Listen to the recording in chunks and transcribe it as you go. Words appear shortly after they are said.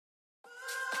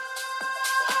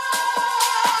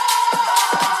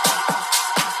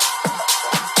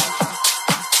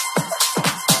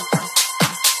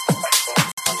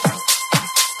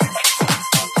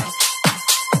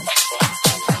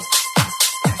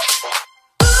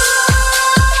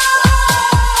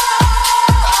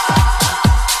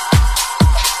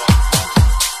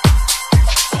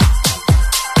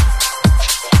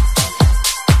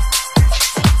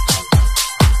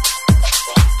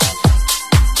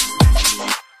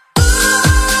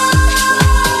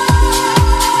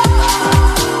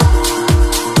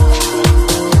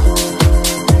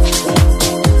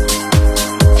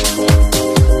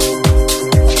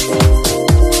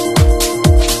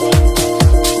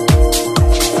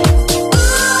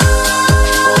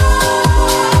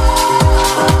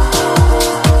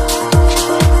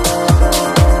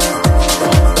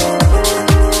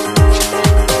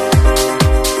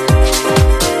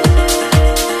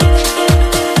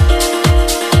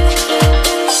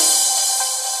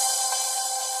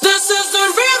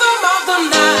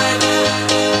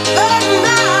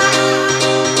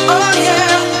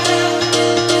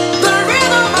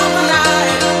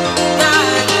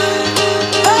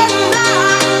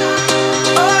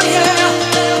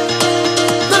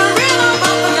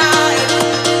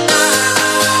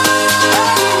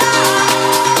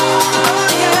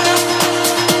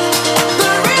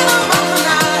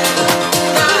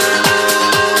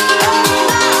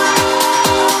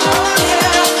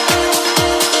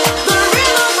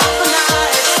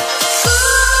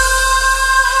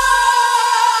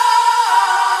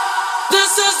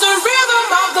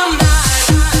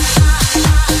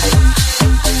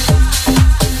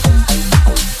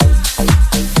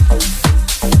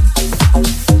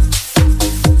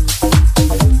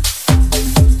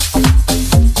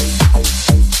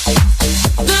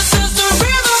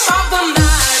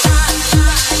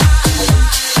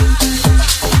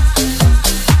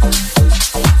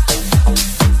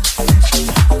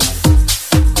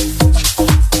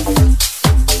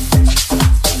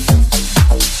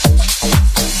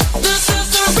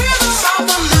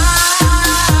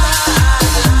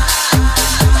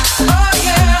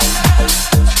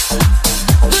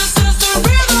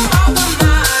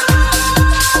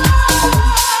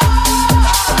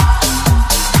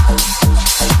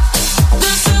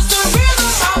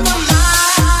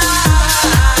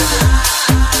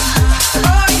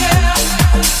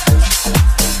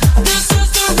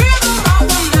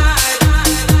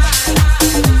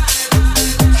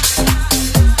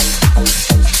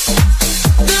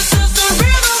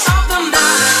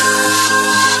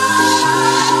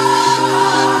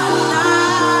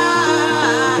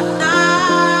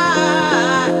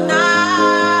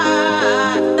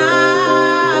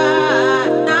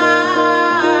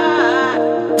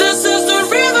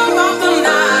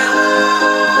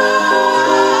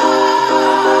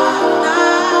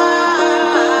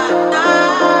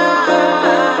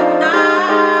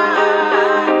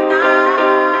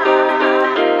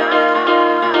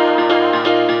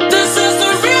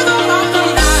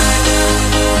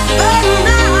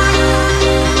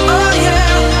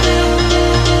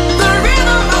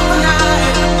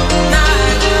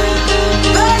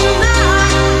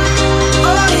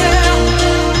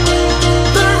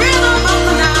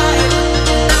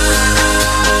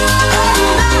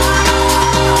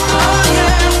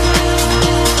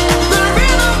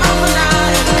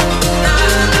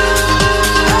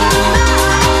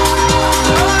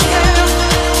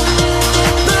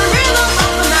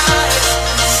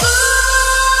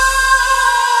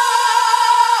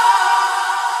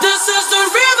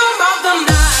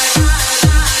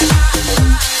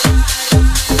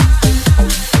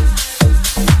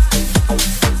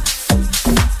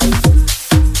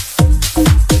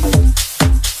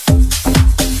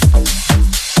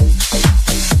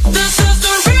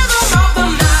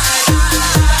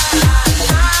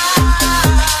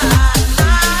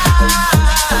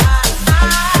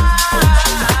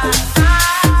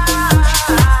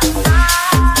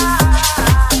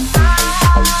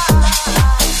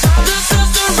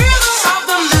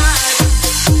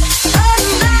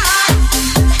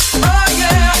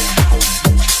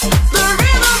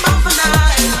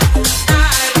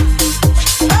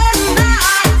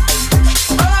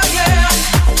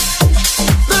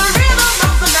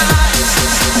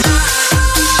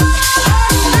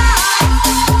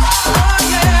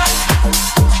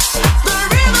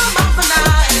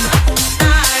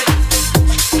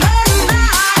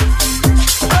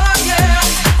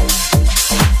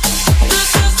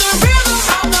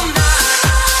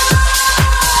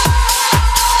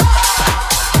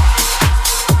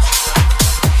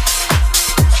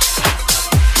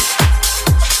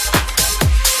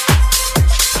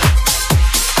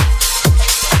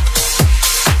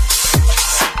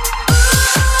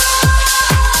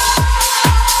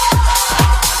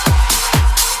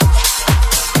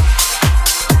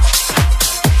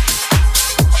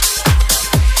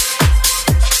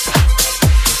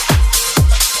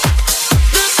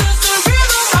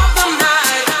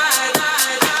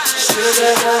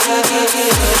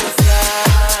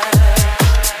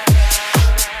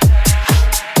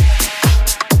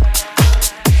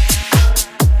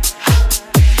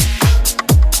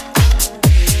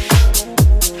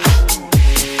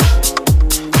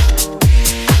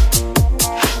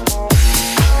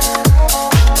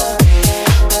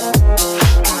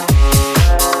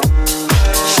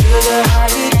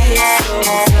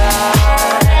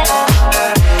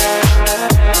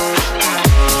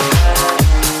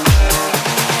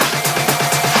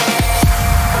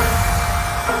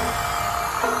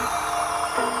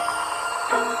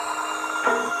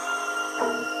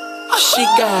She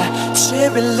got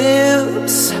cherry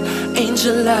lips,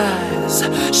 angel eyes.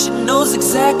 She knows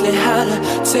exactly how to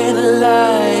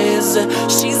tantalize.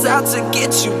 She's out to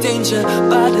get you, danger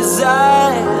by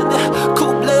design.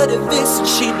 Cold-blooded vixen,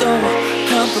 she don't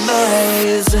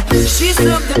compromise. She's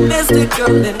something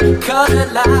mystical and color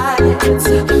lights.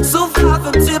 So far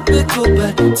from typical,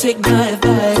 but take my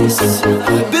advice.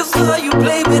 Before you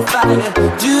play with fire,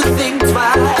 do think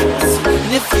twice.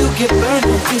 And if you get burned,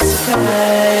 don't be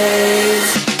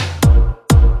surprised.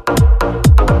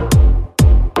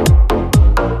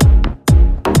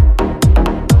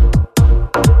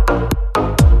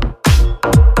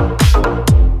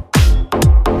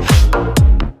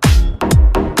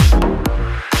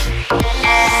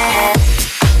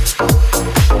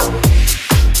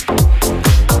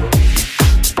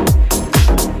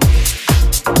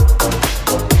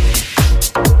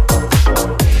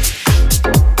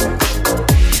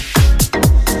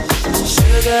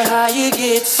 How you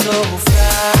get so fly?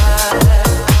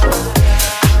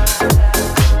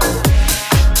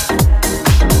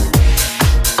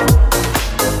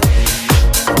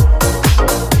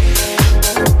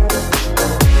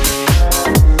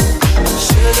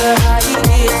 Sugar, how you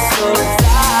get so fly?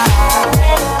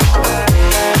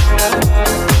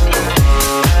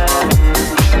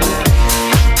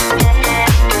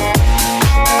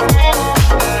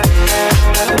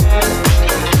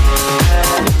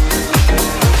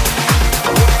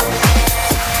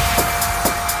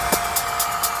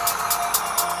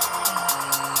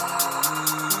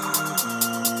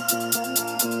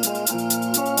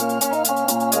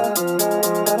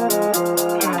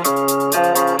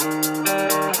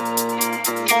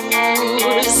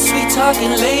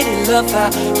 Talking lady, love how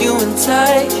you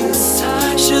entice.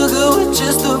 Sugar with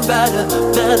just the right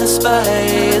amount of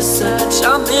spice.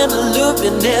 Charm and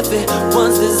alluring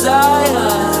everyone's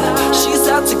desire. She's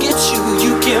out to get you,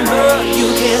 you can run, you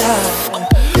can hide.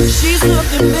 She's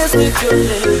something mystical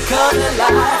and color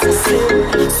lights.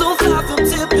 So far from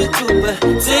typical, but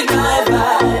take my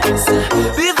advice.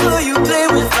 Before you play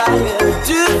with fire,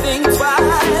 do think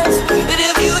twice. And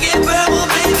if you get burned, well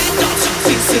baby, don't you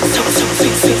fix it, don't you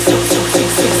fix it, don't you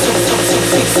fix it, don't you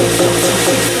fix it, don't you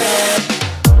fix it. Yeah.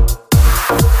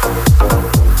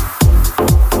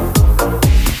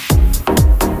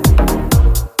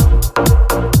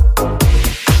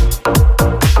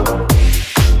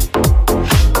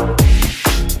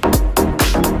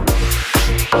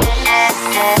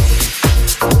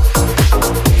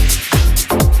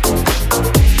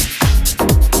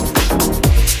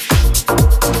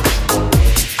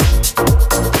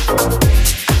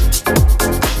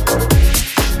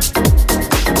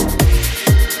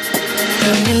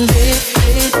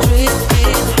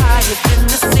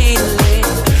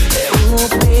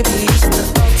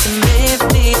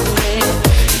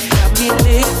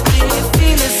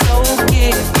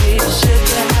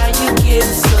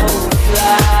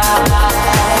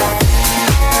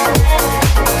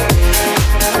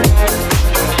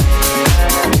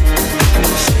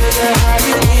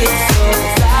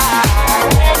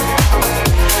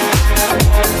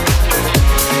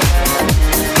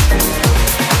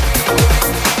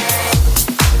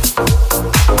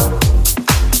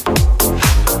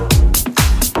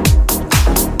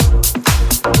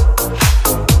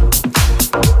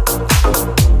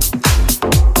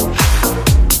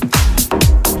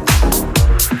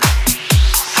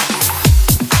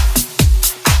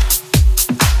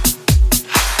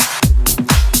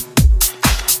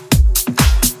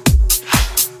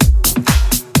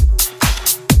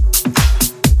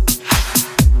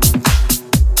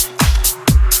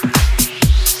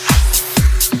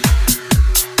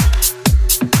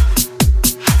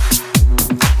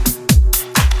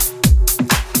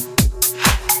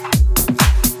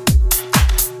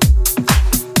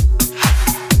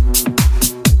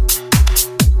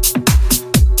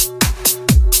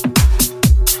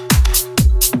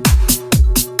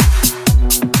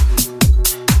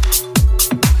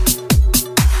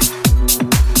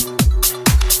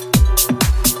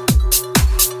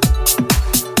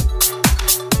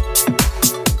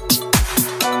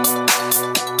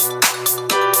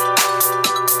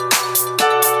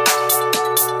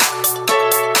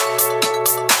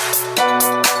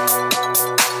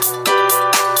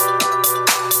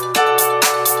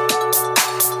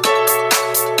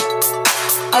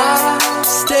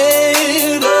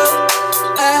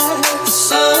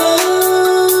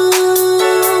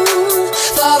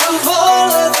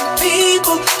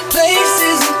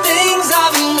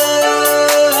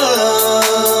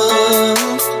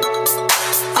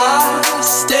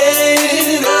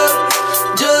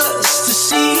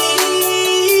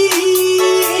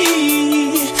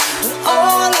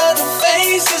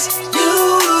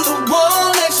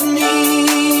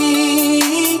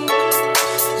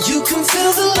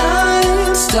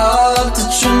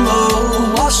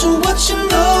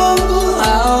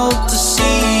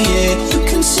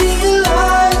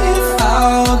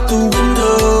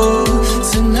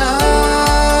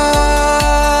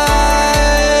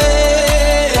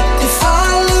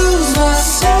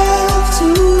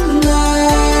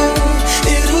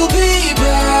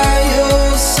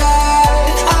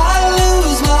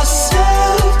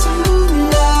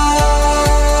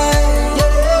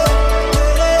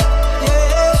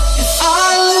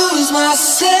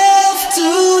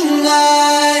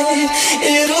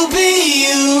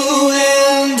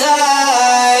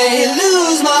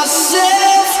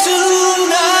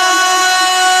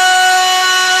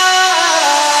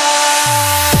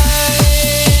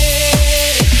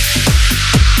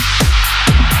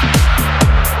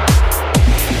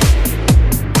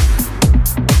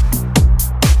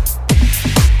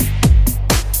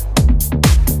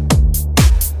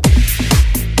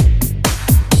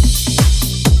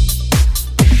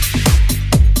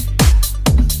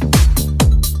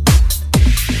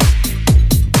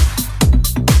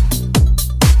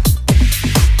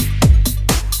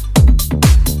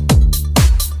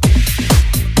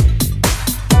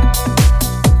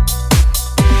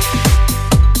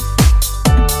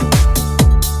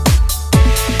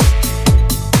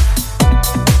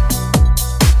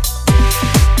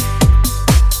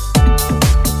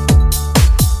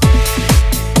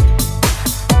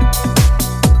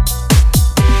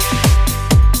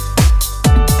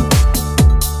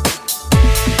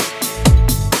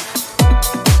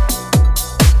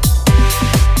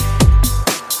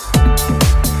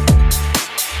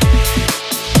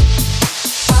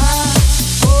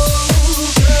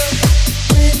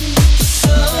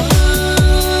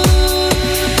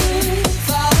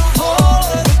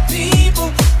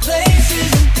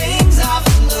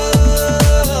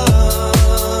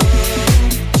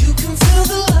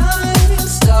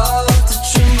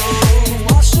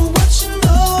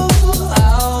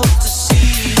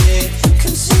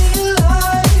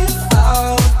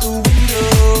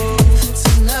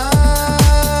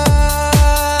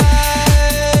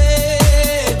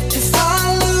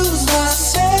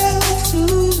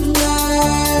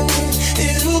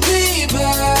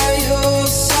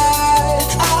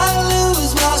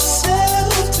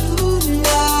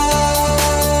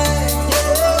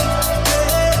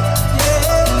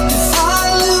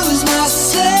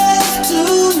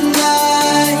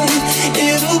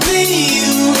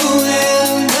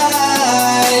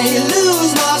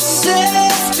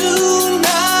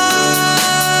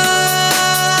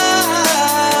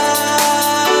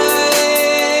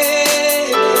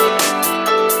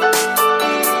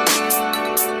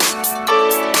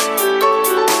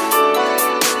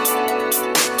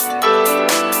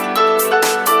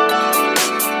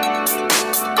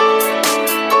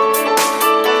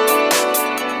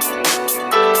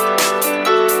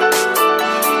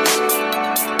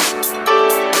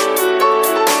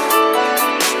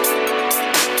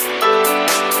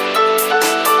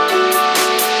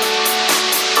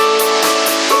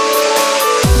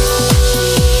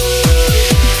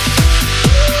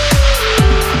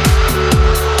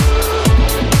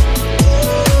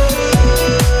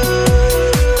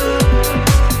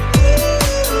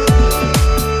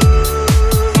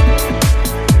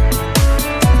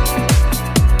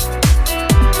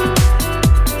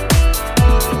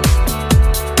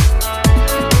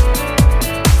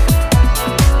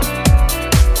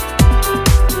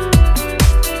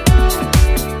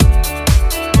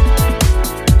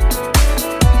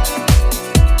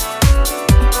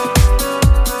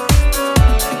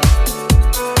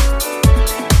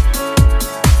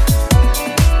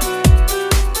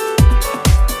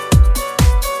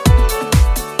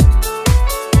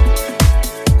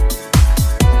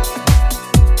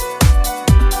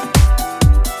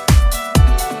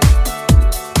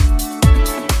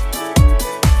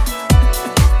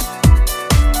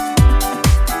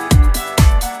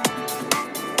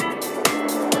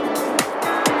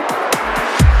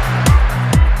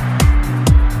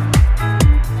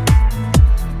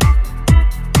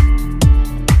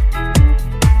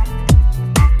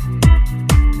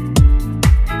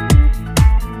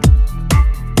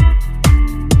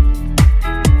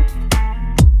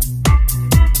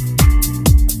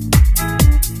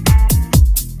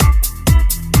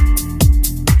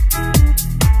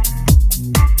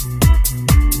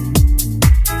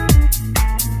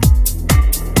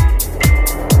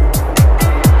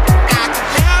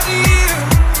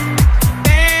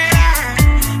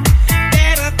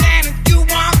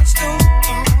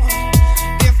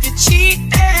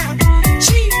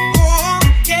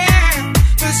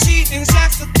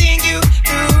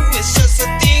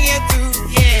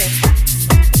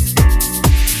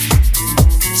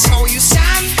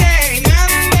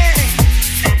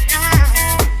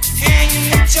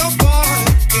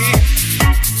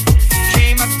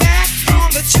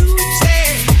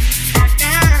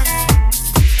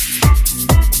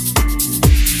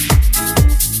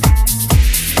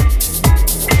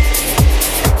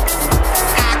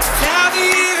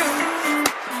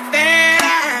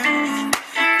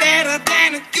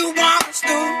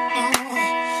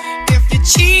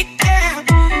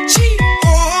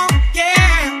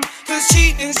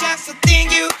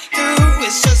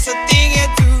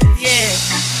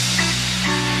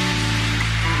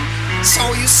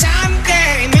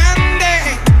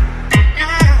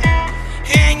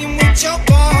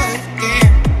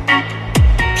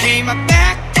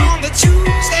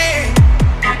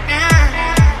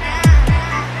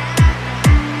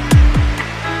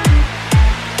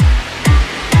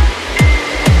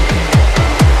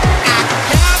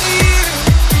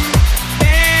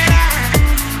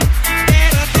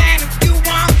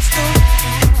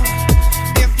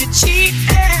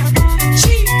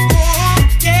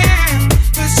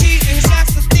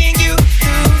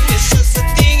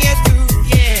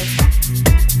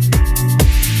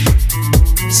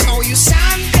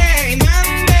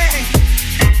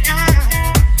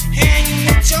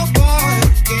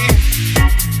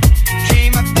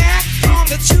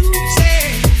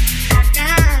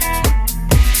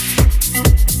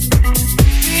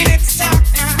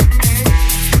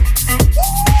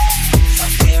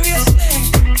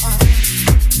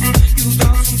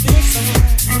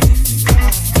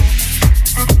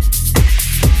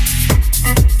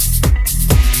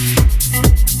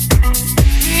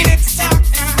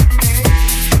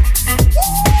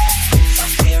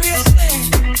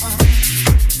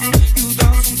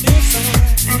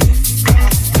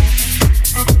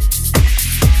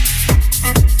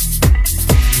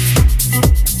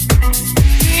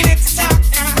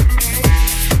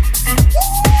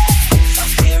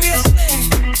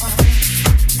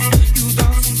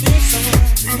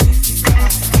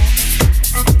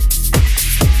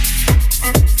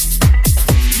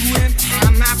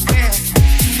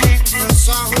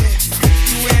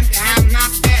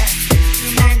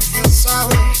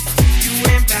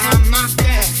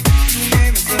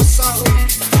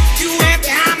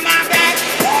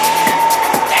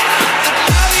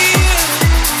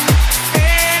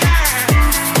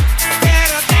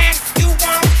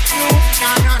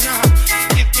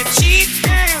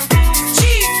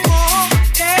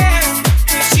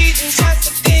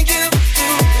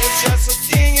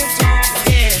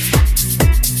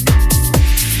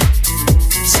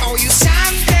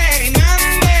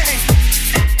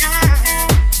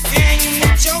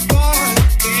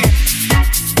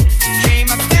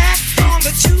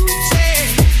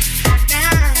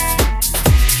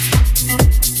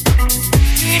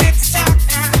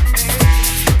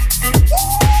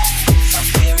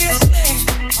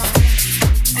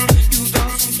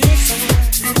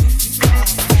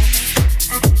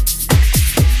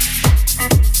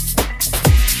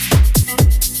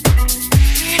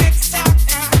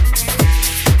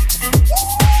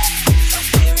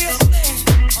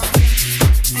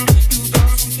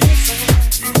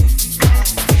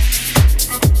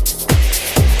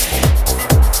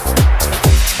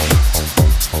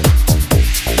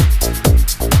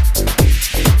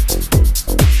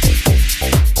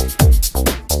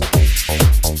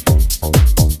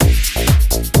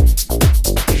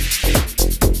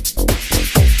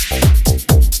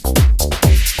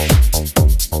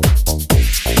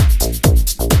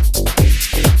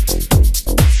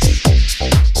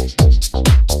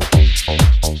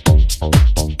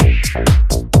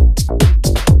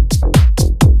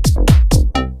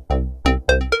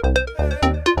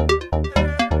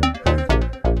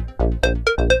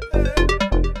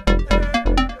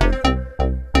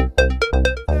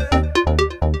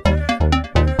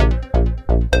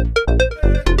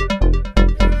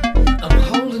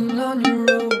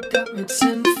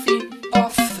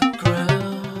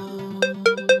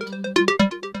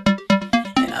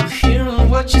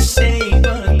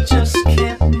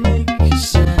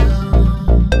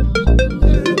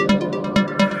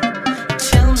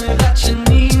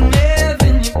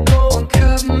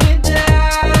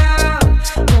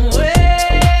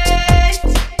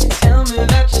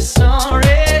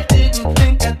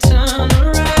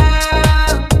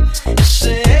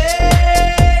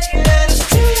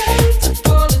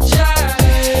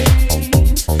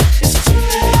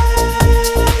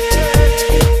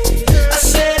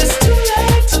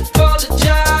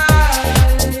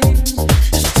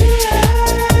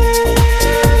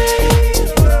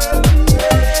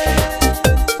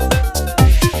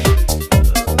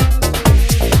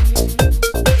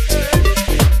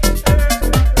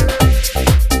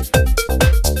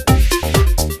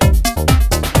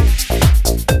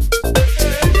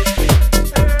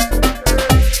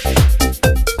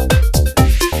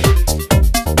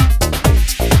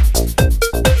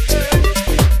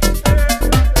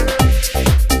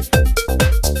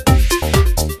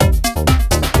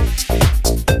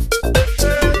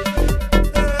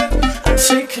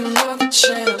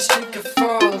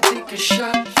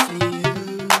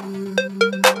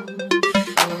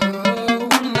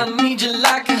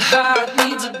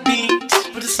 finds a beat,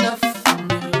 but it's nothing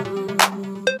new.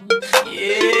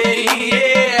 Yeah,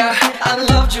 yeah, I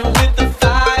loved you with the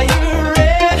fire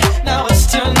red, now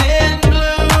it's turning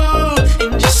blue.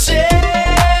 And you say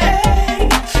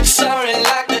sorry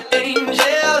like the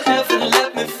angel heaven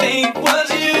let me think was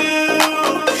you.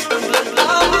 But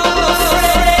I'm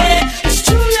afraid it's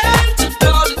too late to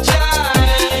apologize.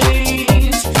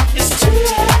 It's too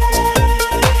late.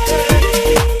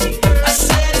 I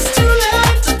said it's too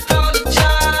late to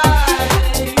apologize.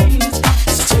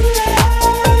 It's too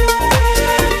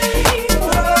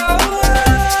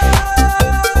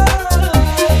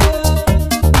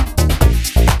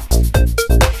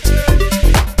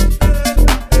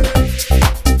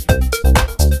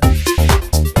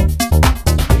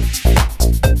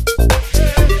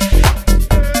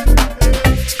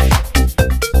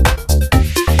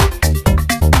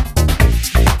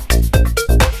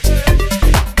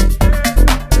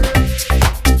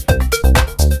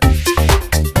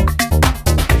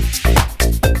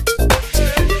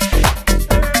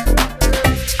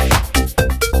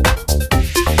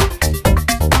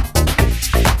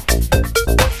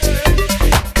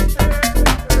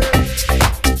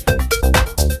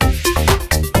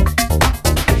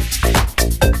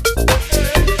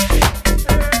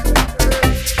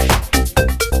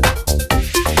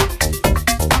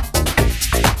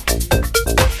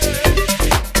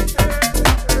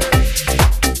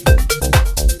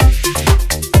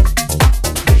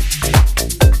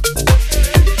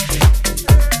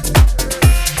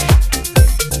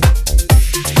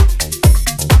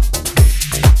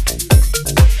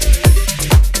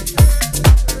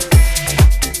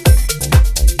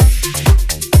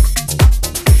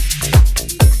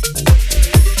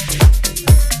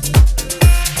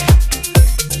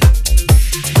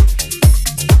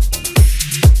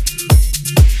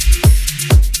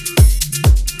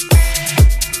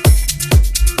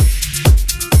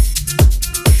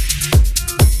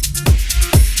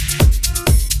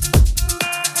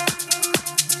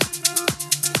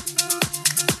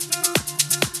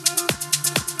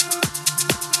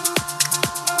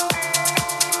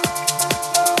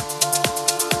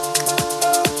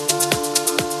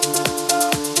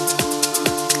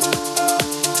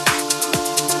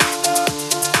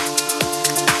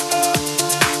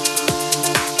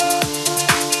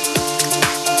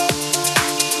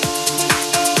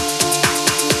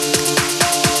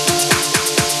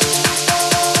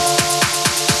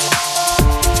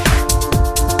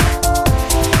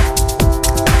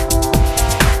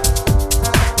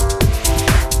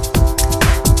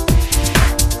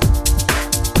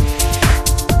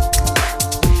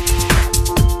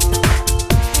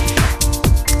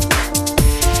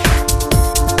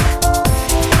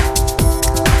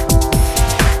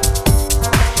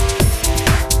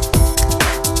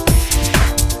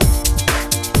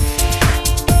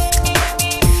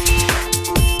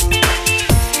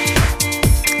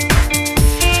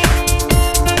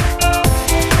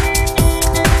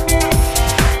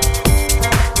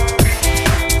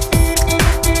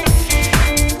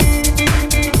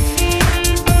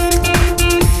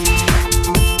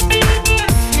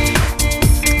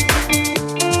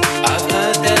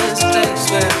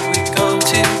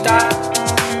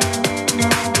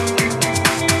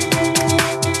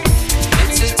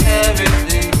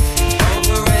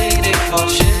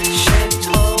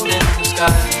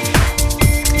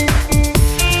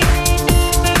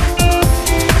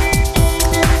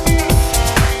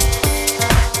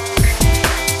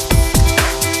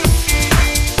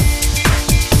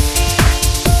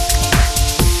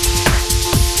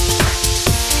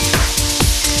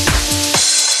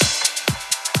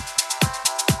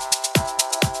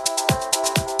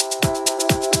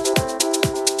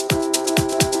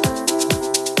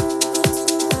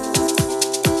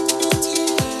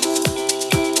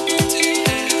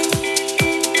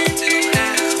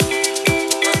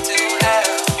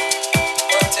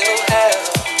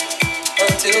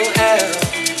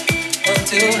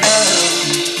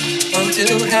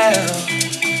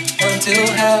until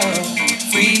hell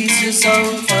freezes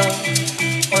over,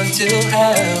 until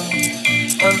hell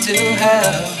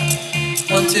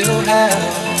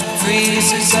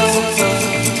freezes over,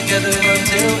 together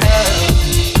until hell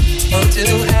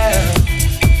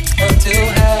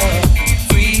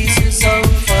freezes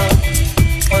over,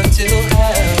 until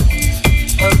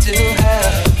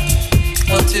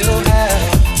hell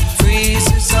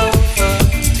freezes over,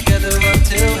 together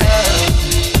until hell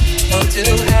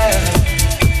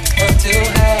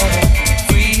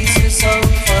freezes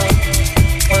over,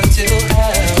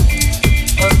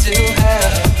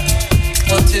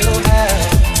 until hell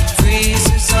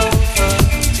freezes over,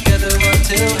 together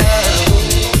until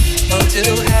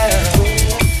hell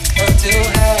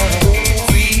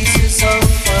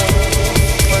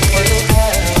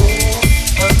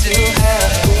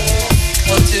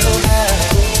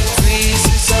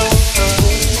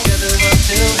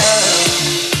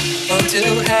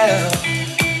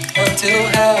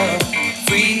hell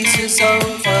freezes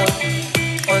over,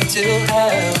 until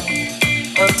hell,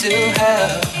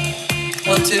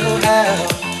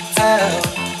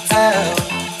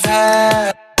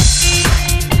 hell.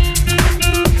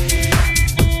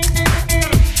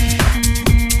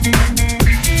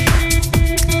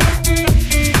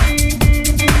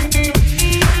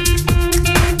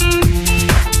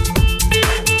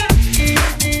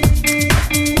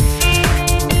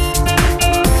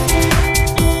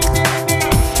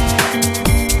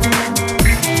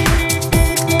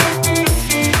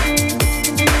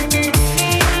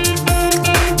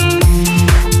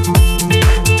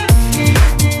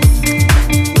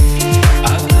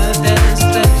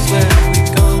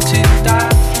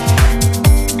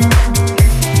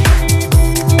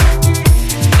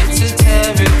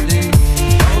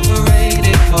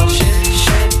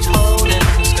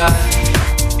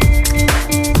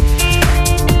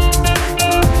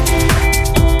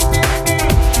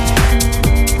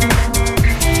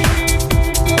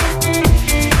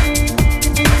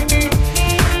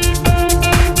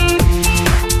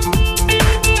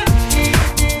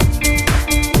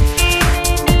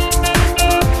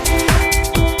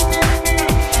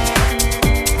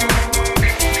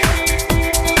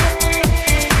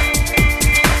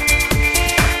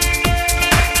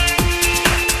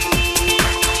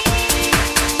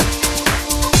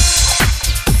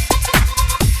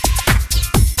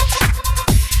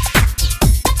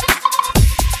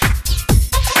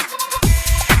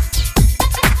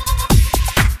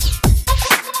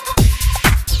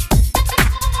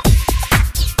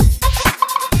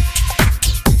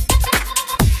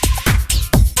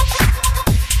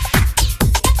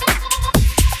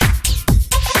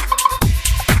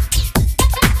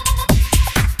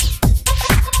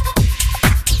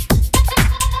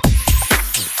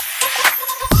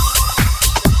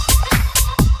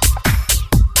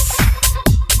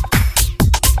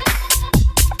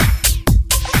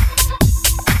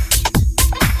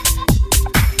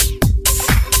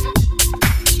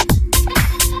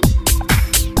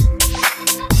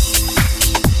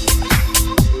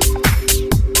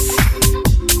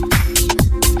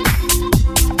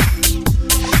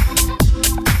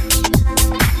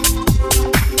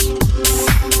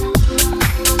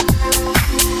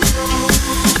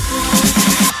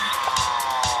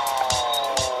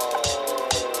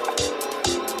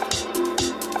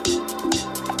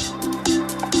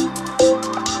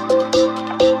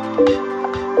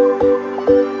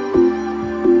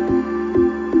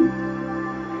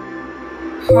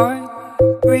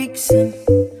 Heartbreaks and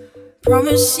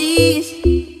promises,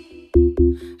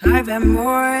 I've had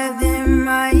more than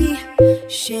my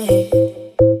share.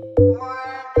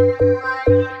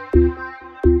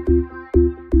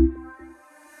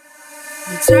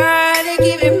 I'm tired of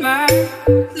giving my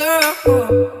love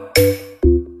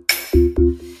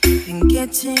and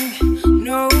getting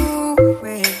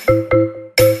nowhere.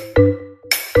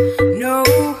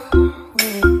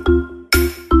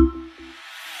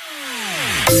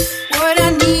 What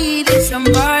I need is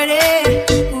somebody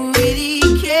who really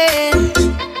cares.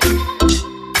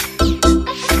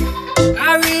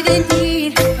 I really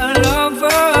need a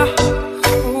lover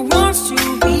who wants to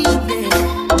be there.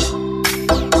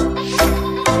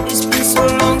 It's been so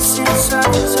long since I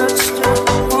touched a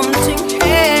haunting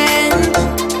hand.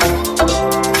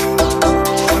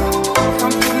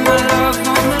 Come put my love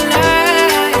on the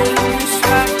line. It's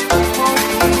like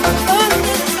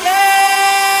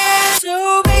understand. So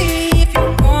baby, if you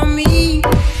want me,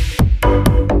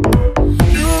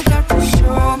 you got to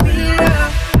show me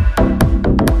love.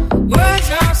 Words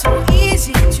are so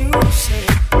easy to say,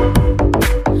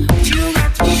 but you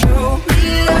got to show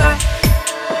me love.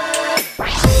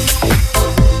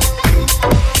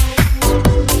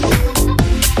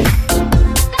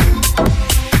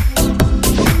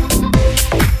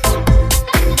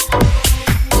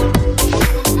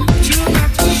 You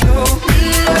got to show me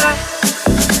love.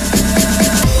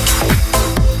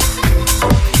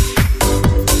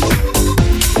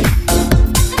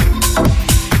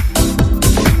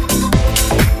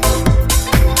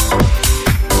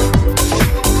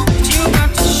 You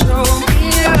got to show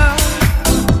me love.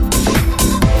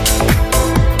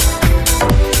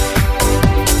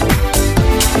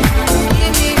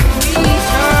 Give me a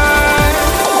reason.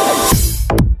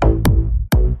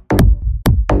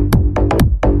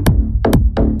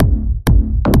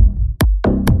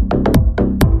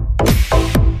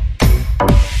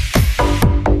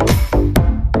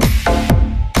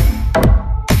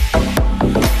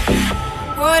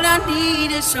 What I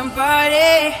need is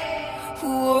somebody who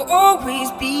will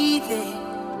always be there.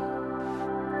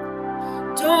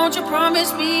 Won't you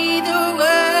promise me the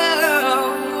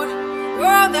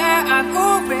world that I've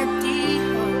already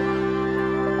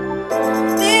heard?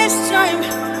 This time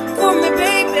for me,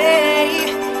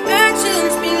 baby.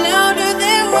 Actions be louder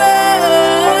than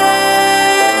words.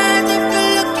 If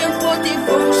you're looking for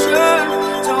devotion,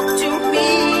 talk to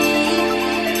me.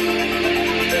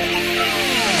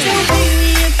 So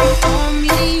baby, if you want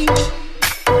me,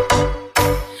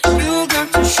 you got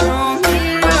to show me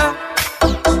love.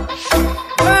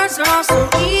 Words are so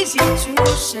easy to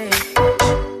say,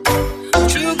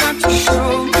 but you got to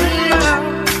show me love.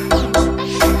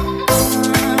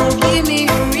 Give me a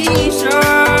reason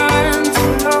to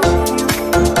love you.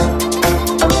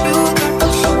 You got to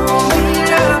show me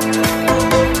love.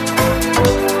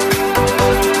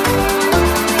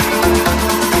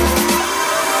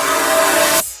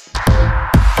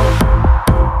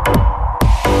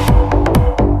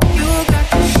 You got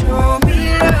to show me love. You got to show me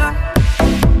love.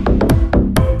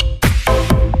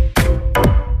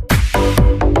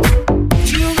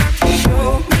 You got to show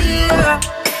me love.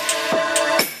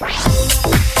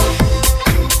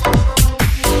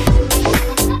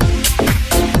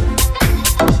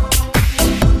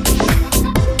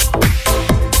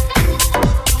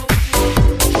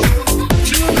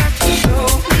 You got to show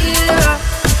me love.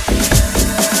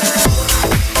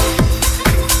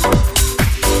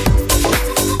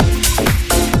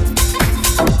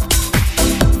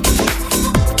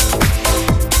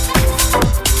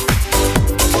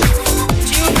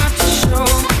 You got to show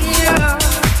me love.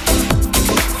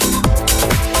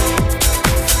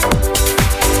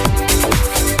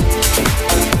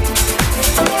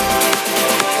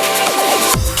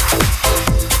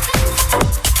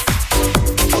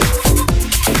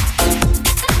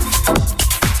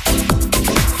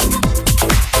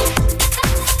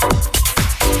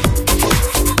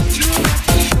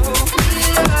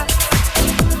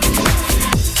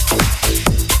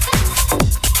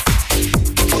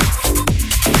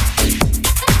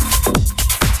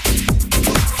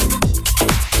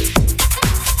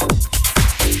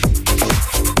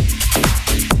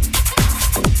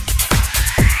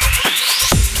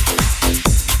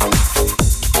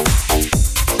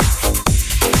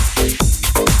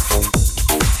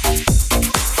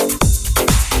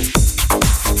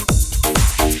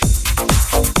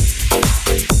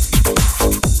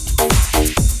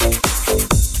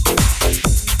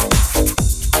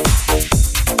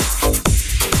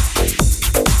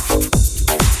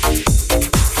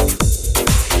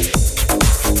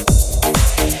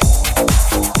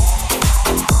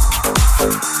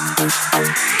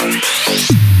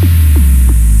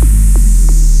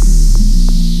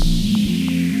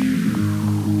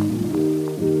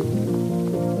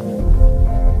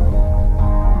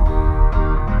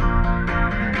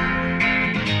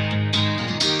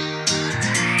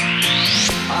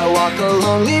 I walk a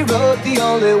lonely road, the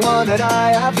only one that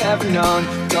I have ever known.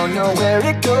 Don't know where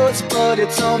it goes, but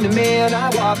it's home to me, and I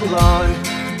walk alone.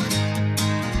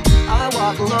 I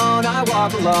walk alone, I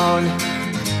walk alone.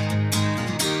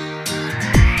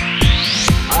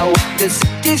 I walk the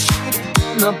city street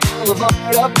on the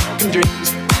boulevard of broken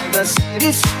dreams. The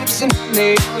city sleeps and I'm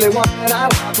the only one, and I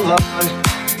walk alone.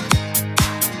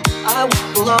 I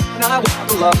walk alone, I walk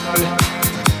alone.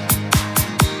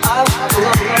 I walk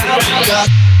alone, I walk alone.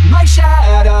 My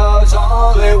shadow's the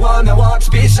only one that walks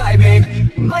beside me.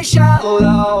 My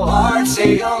shallow heart's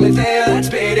the only thing that's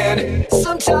beating.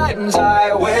 Sometimes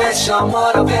I wish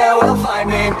someone up there will find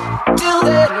me. Till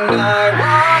then I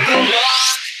walk alone.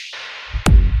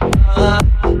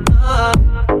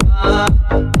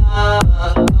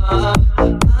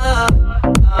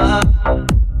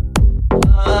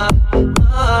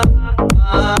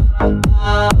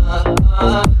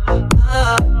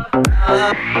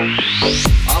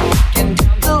 I'm walking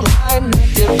down the line that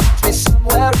divides me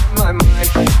somewhere in my mind.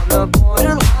 On the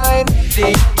borderline of the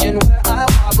engine where I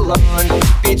walk alone.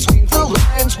 Between the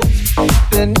lines, what's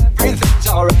up and everything's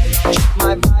alright. Check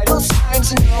my vital signs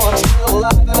and know I'm still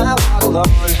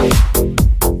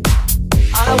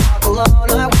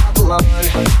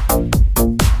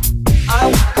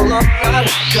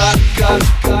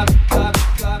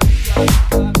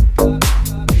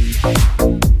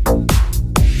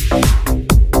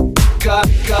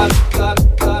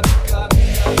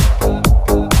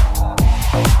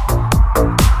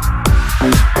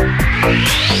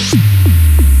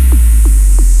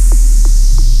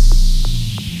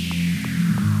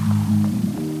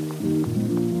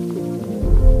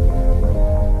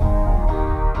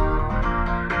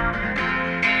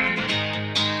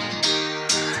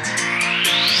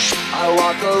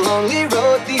The lonely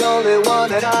road, the only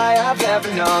one that I have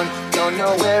ever known. Don't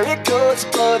know where it goes,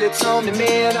 but it's home to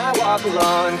me, and I walk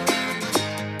alone.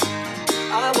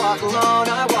 I walk alone,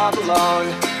 I walk alone.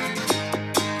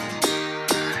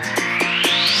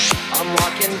 I'm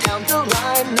walking down the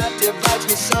line that divides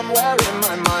me somewhere in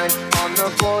my mind. On the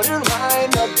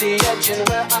borderline of the edge and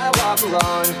where I walk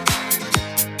alone.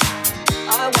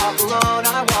 I walk alone,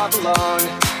 I walk alone.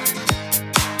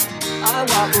 I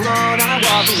walk alone, I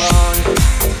walk alone.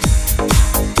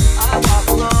 I walk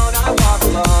alone, I walk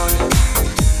alone.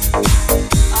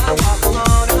 I walk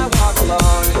alone, I walk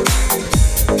alone.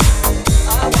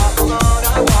 I walk alone,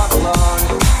 I walk alone.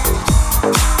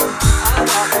 I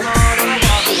walk alone, I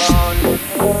walk alone.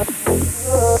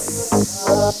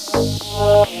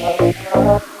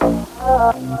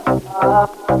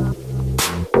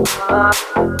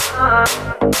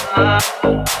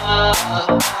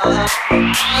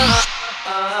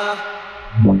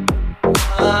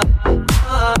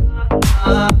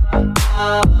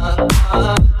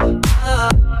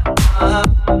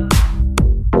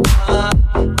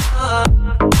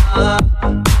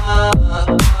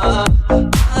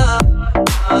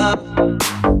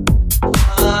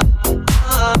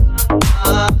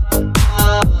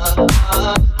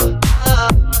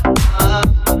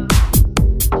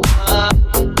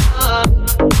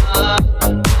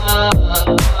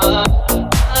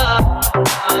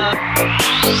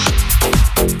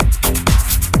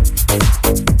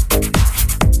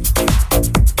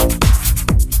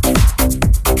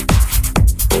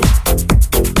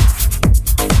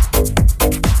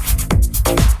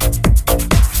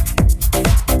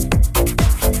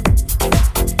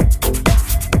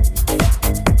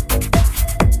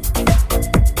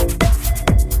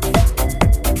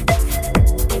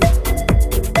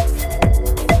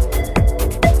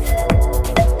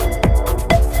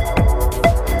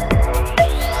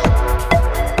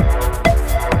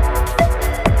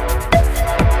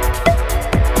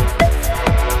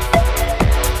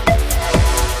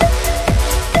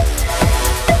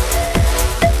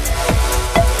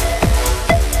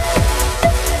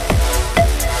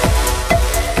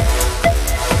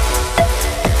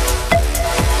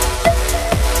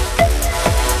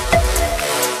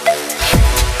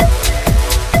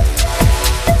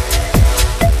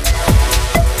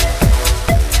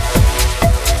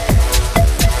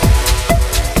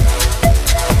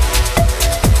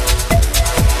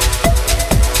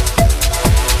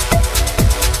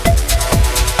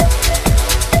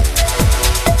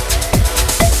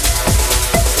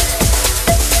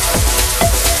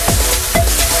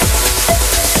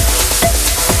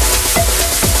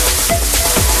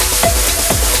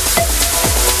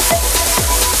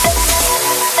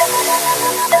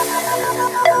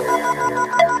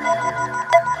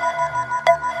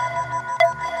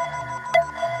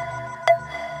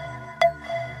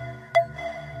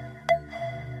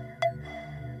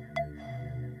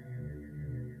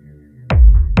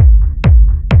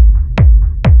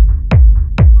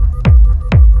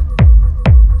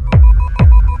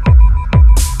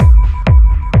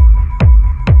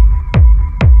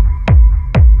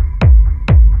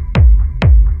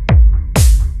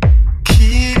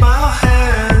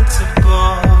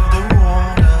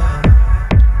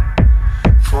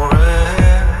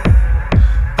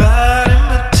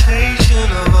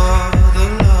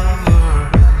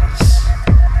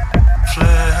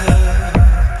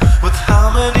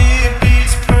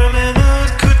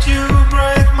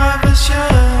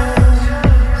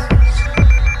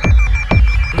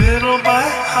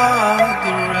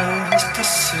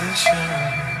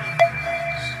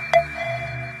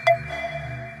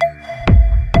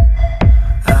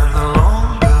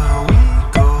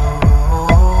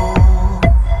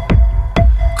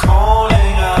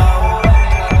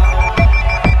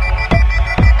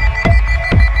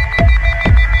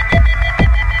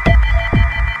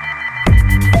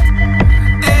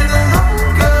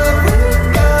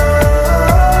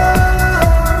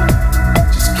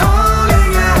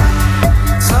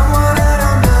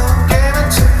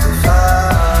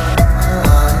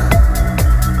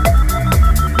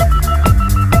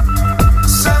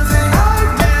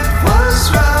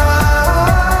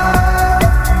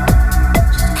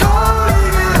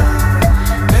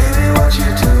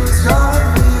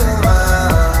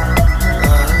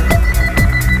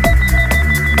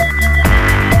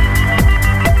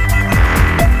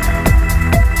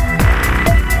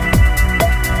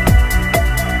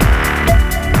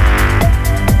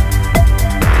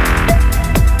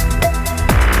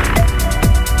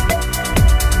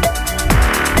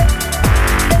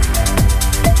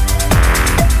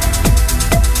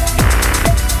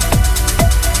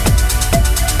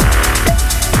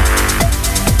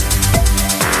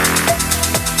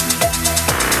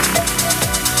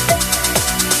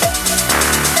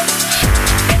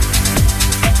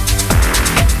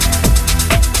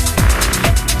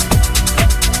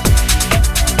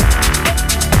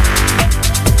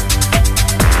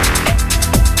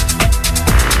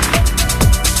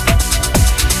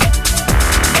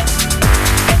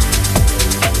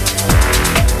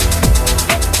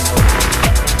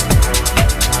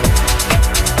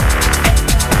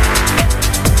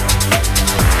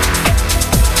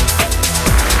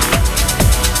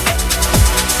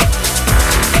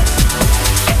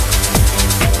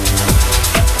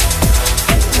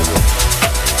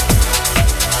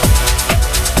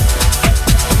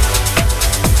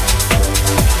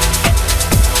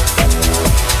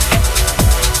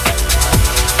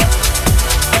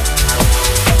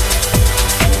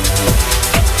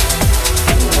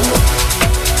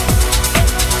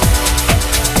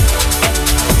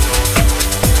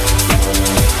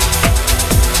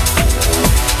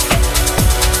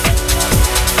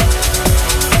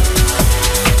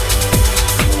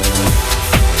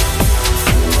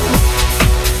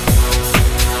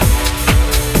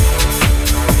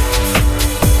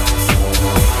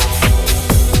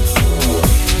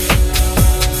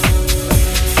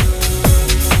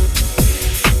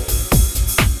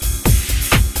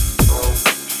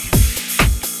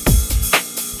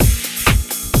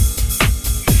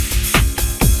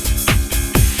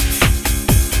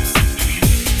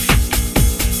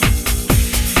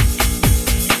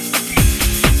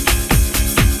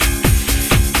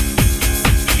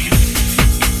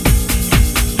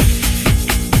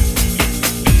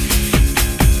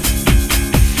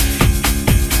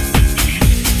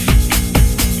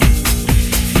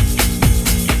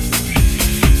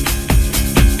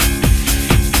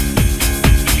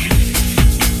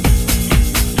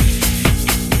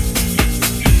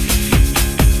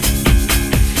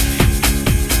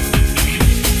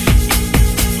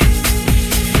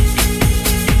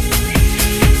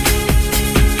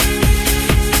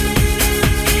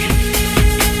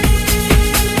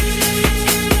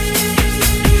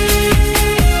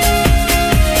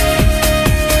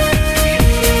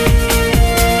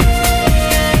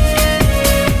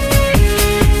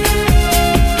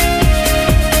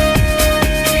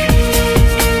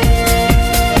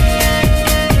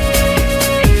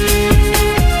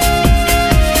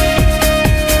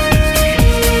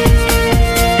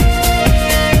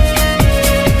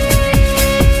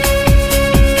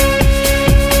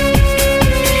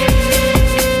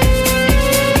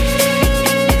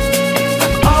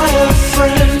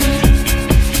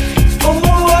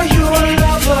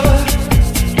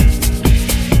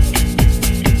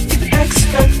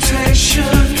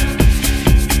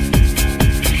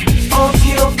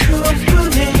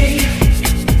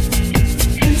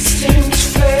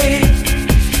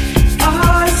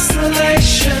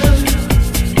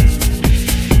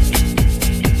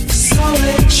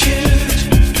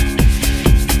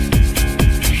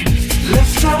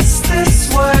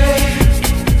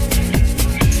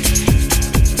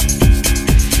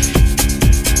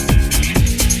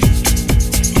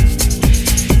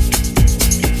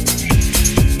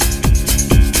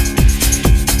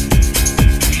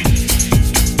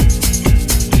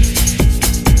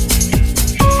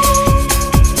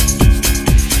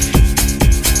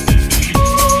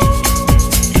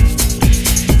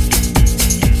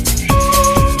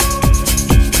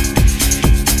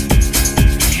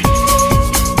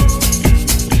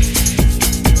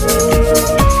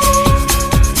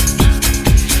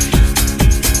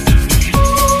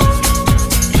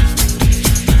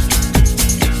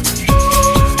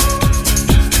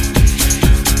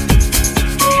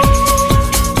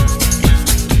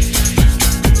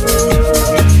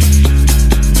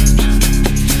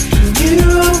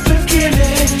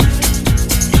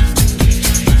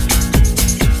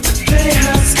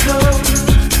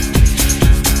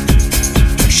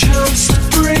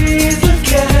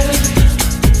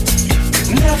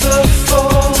 never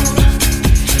fall.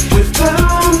 We're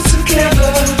bound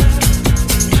together.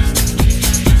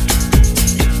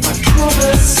 My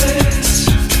promises,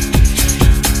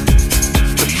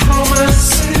 the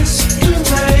promises we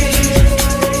made.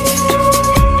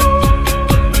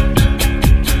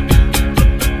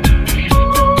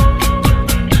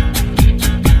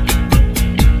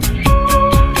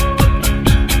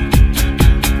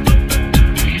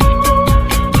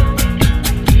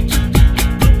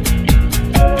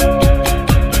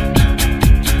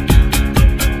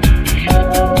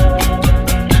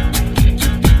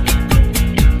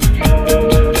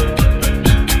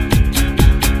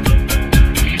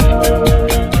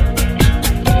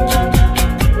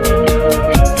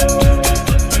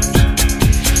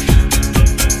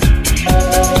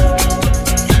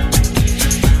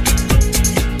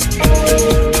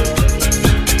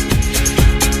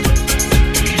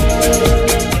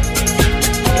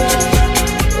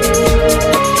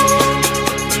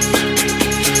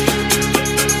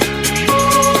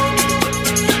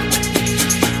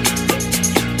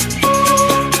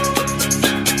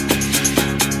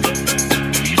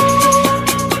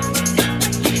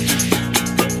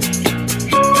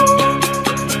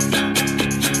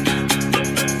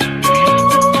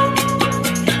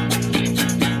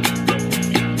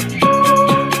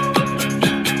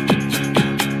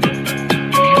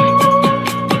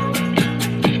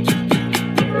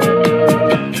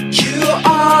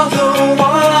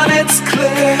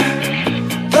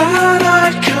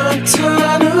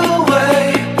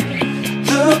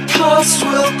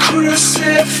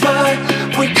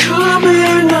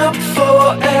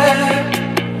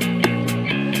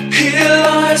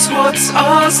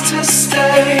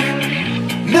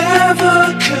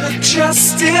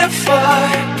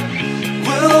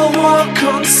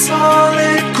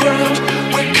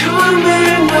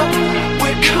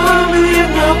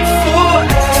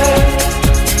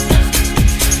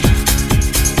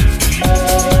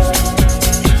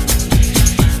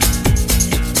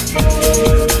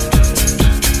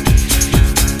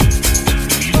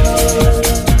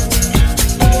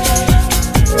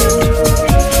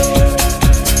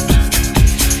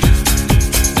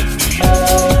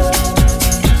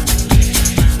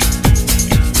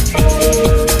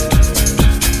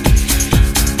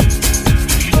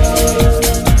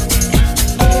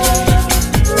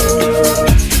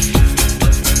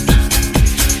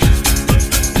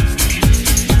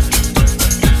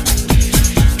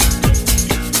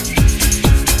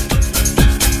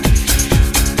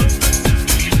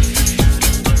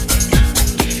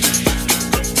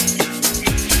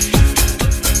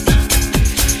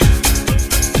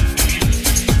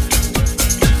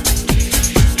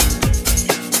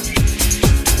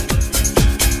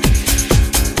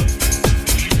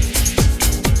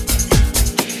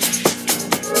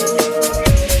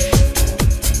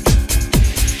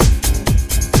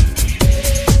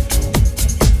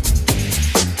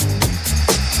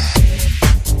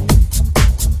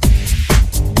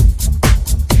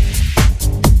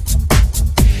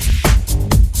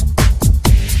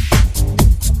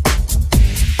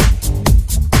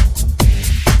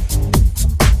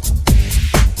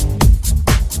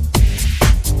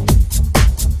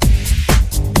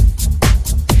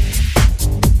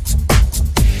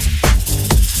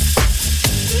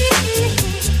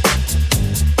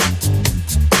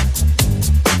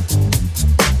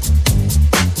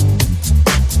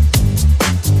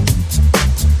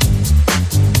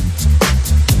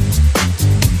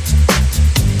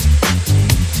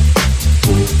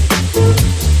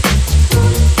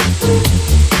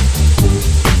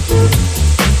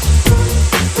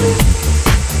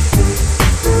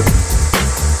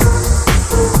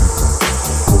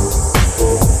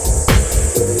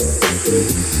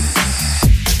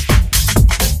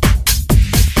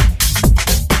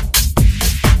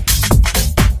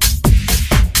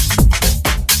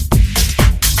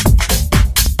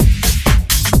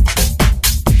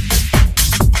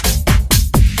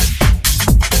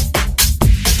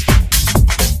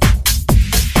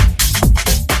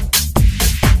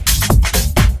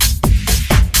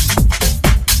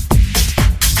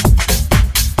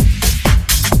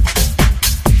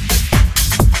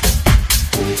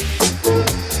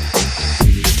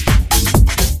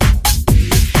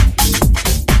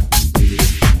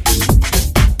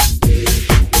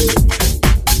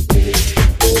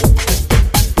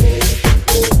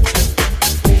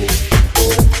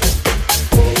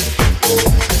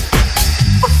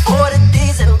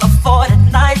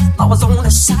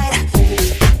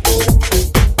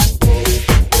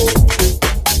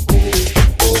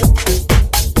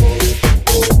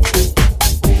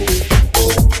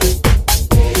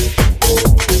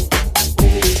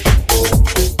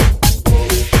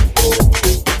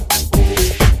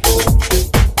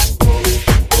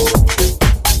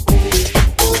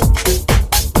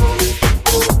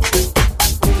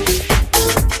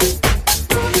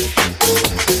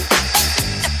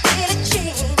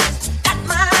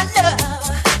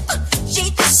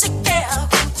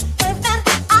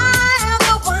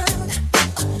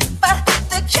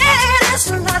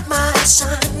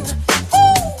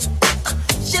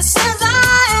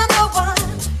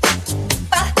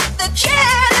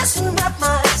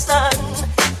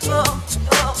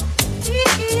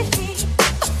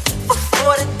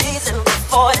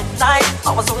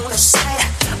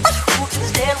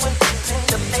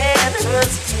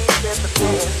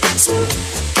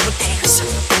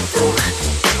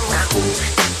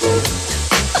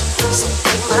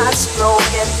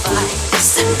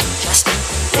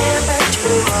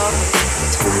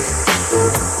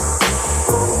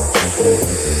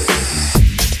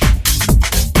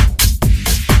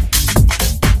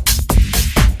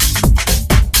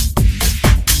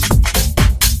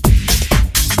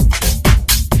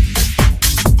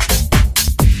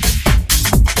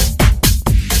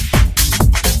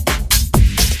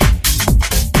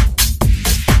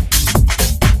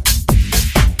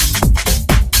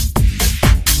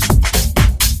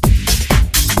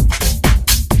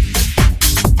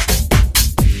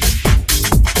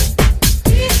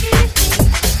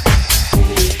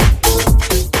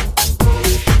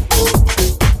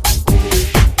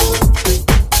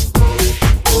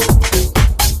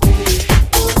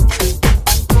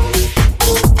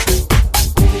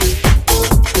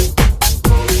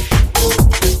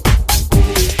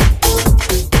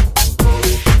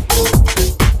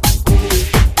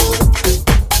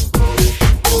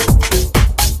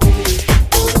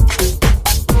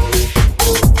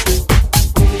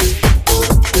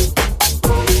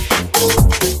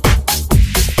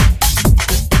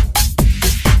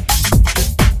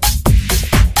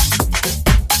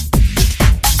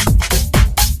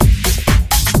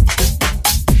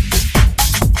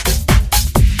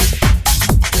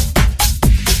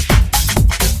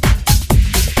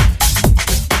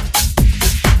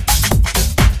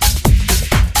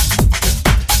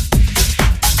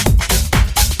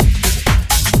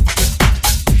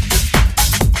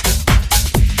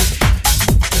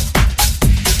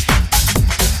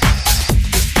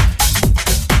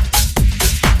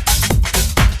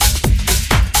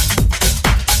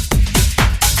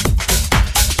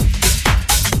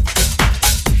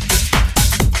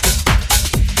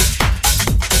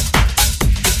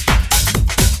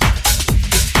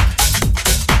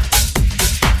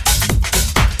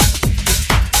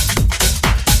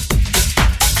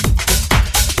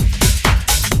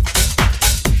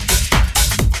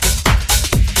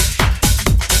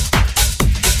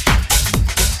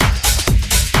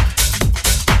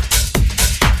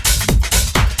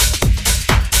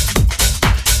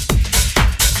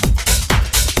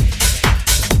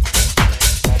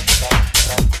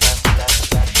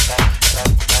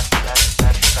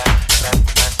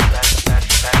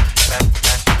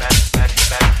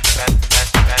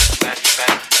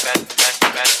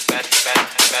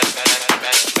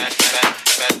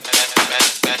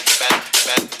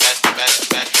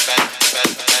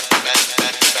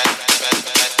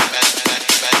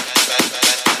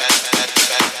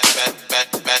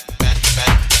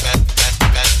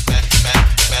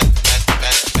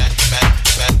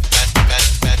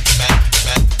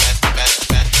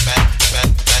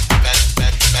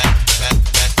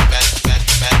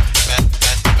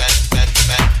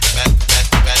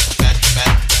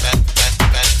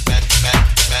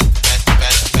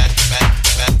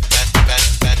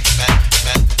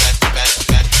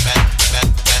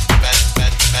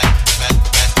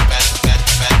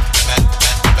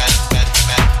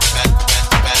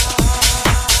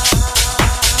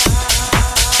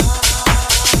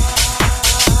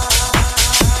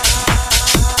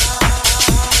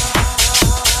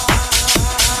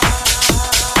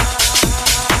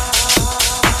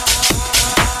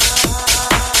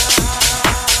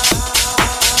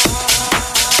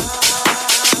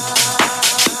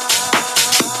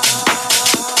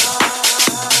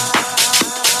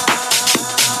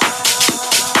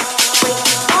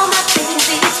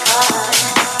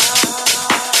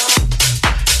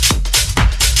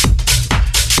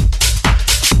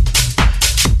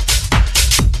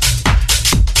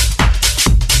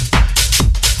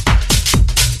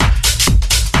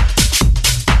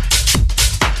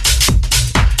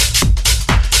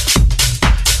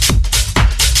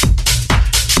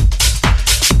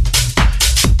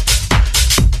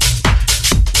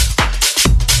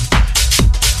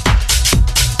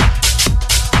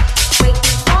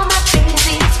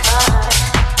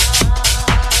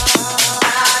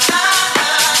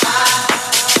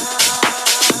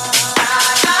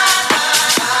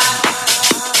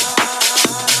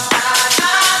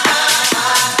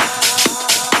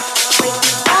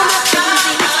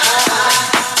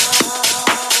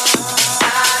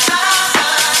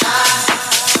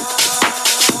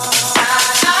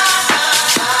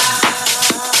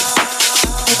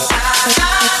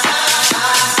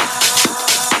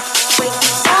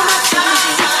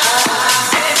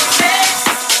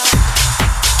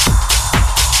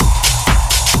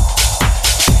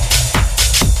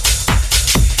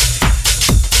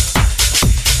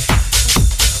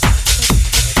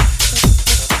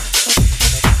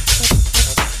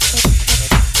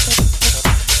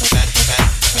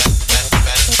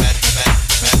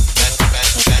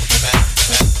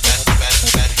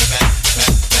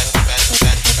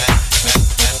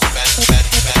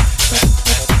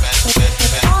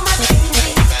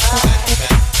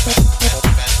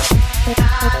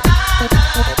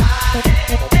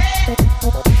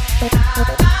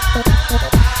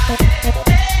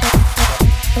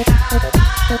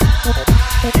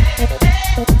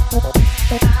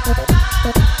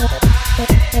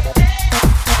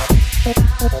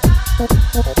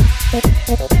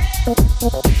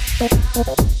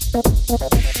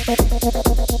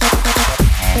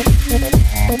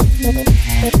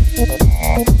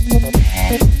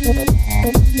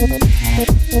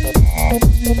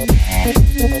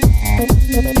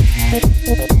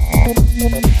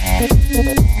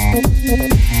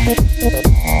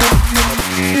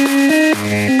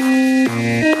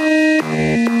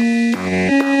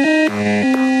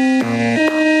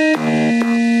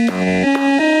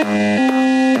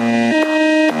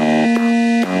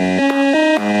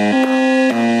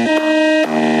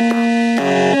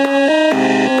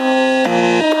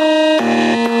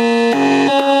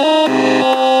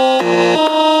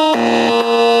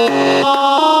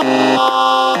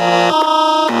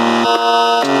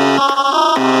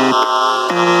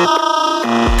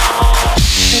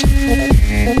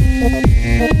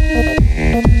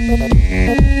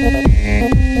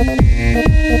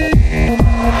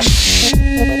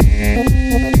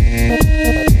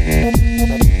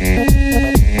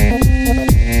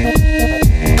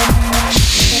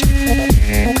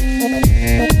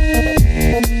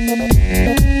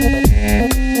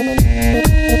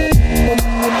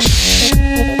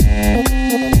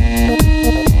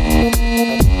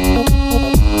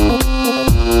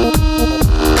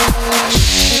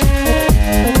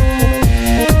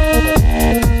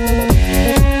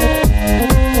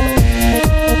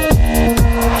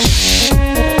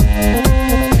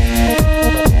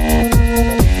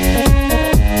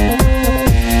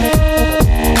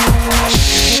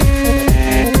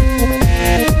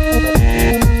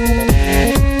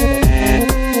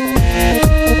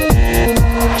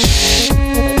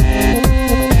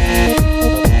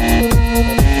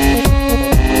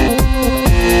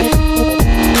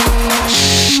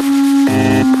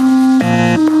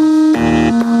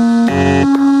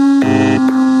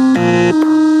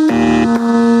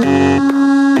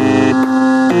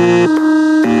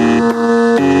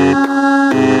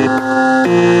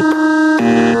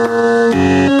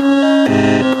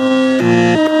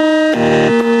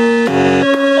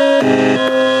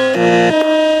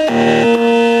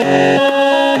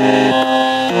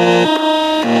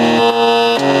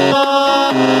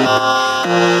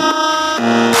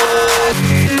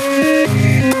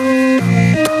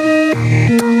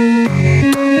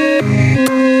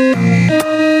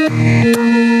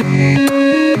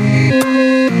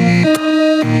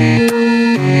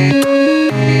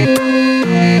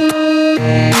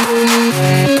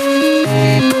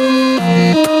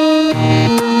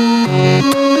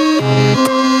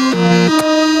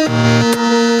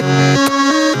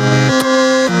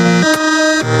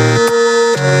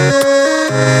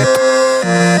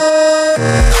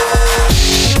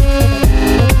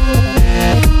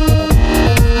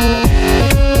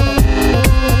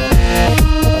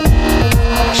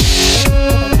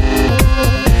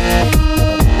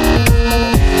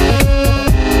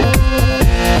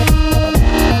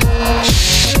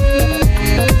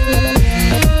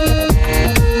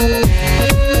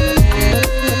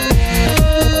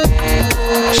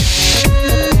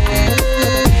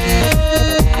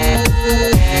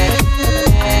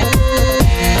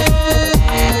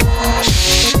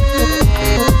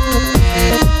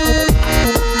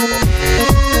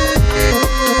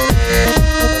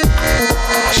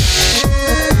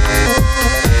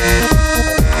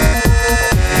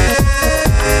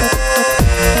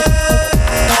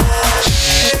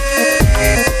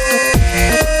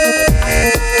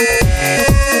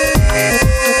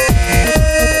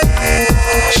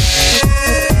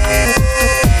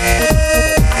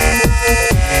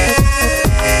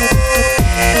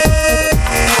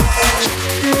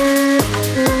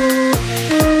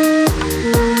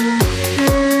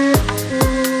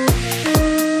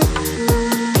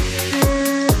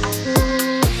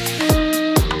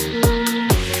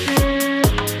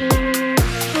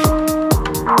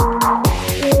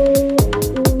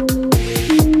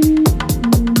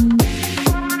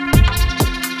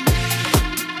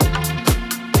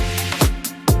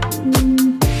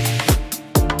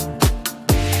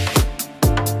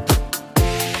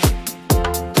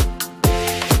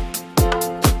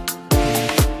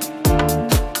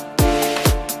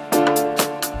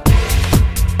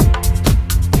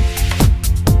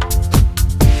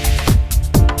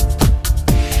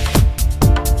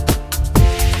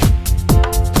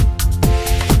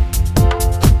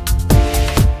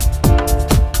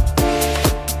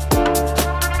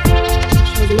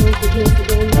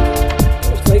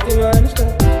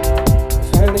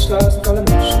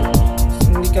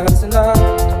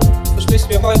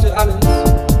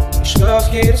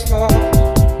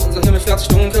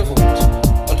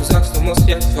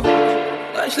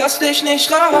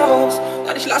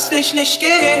 Nicht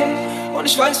gehen. Und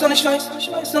ich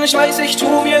weiß, ich tu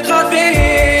mir grad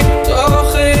weh. Doch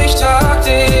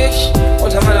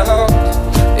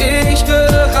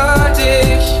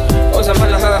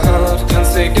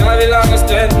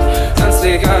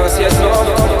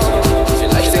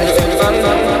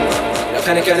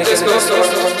get the disco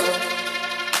started.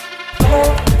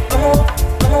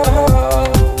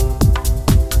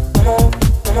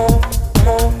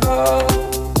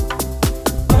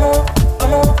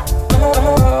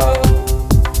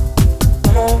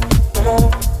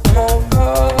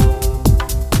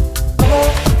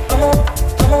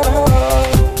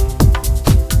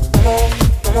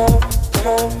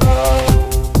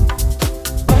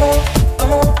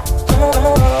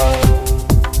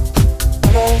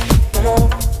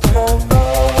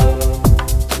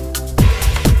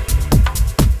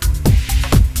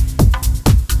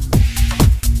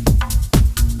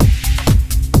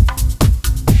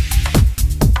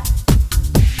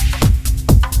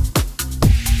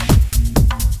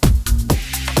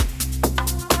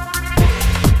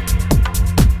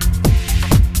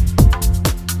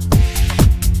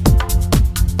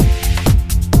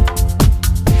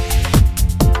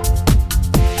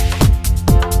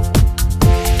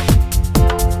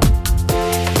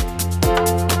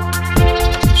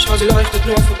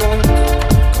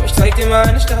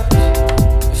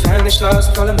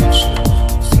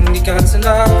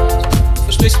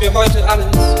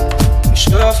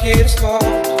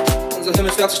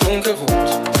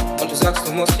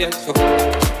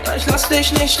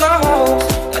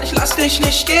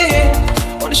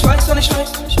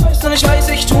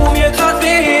 Ich tu mir grad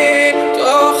weh,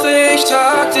 doch ich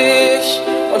trag dich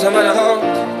unter meiner Haut.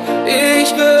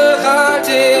 Ich behalte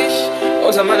dich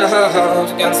unter meiner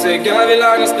Haut. Ganz egal wie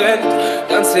lange es brennt,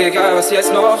 ganz egal was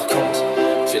jetzt noch kommt.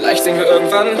 Vielleicht singen wir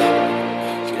irgendwann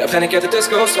wieder Panic at the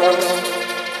Disco Song.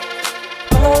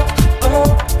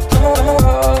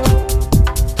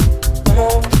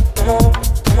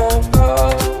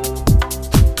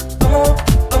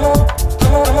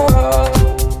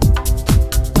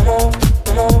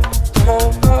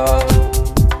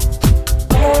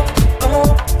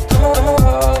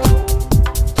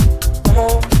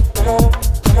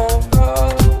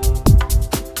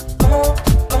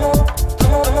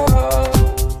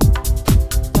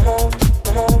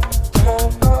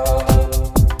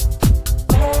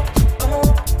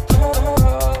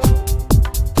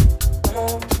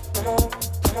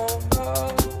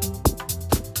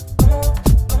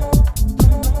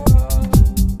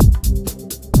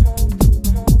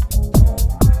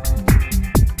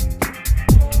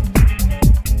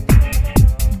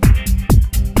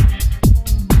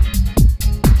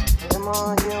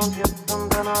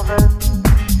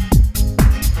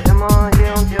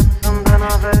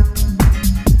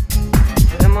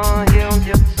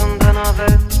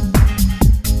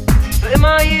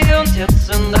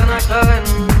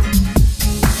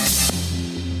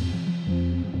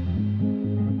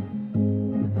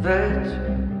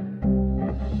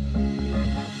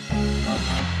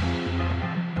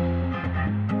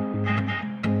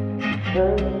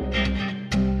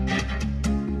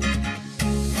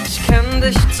 Ich kenn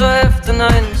dich zur Hälfte,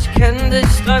 nein, ich kenn dich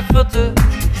 3/4.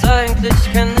 Und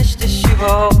eigentlich kenn ich dich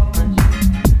überhaupt nicht.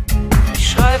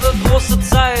 Ich schreibe große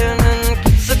Zeilen in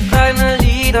klitzekleine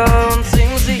Lieder und sing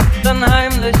sie dann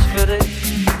heimlich für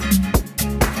dich.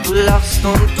 Du lachst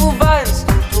und du weinst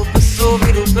und du bist so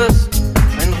wie du bist.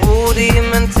 Ein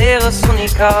rudimentäres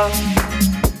Unikat.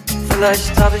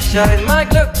 Vielleicht hab ich einmal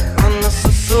Glück und es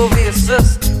ist so wie es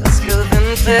ist. Es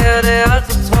gewinnt der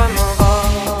alte Träumer war.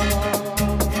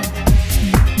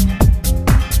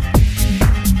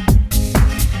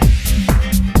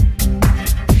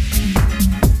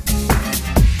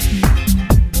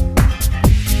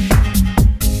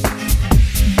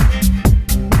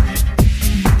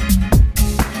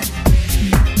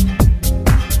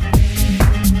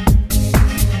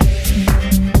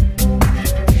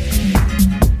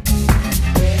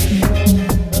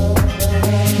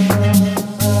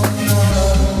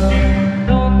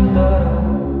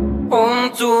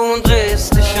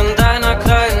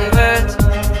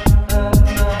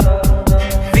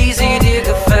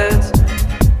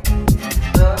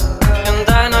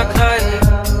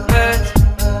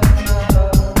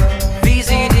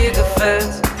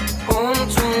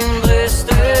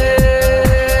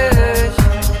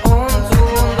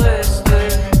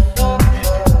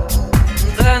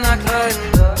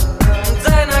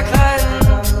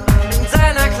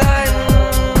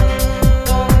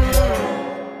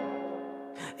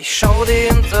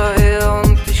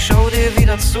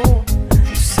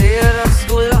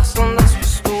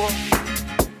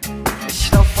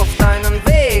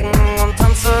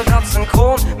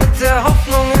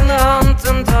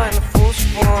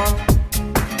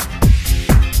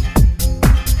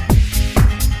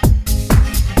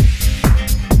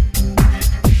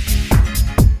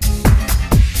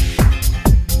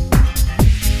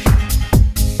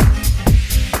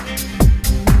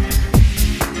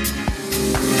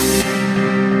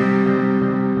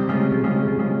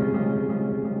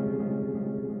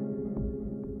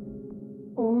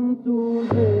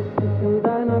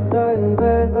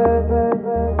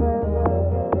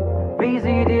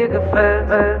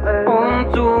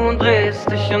 drehst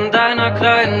dich in deiner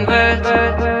kleinen Welt,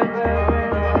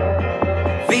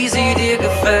 wie sie dir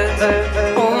gefällt.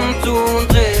 Und du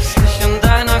drehst dich in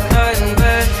deiner kleinen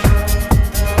Welt,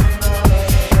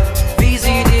 wie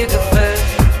sie dir gefällt.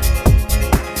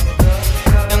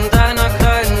 In deiner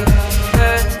kleinen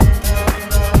Welt,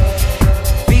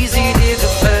 wie sie dir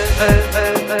gefällt.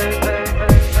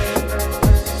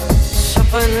 Ich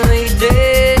hab eine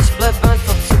Idee, ich bleib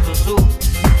einfach zu Besuch.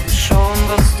 Wir schauen,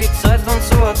 was die Zeit uns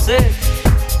so erzählt.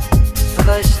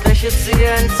 Vielleicht lächelt sie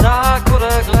einen Tag oder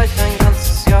gleich ein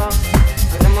ganzes Jahr.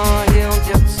 Für immer hier und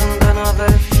jetzt in deiner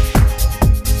Welt.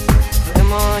 Für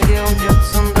immer hier und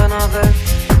jetzt in deiner Welt.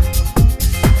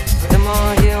 Für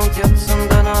immer hier und jetzt in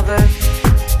deiner Welt.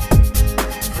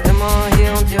 Für immer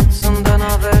hier und jetzt in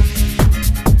deiner Welt.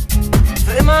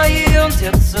 Für immer hier und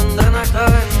jetzt in deiner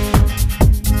kleinen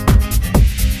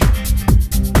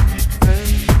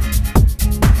Welt.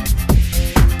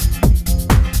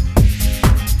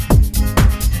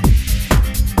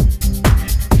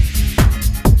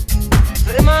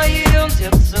 Für immer hier und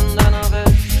jetzt in deiner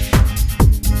Welt.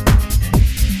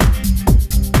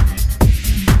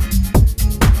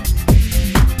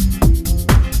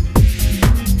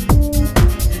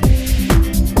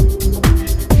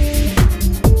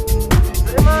 Für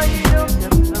immer hier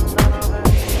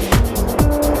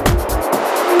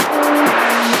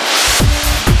und jetzt in deiner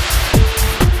Welt.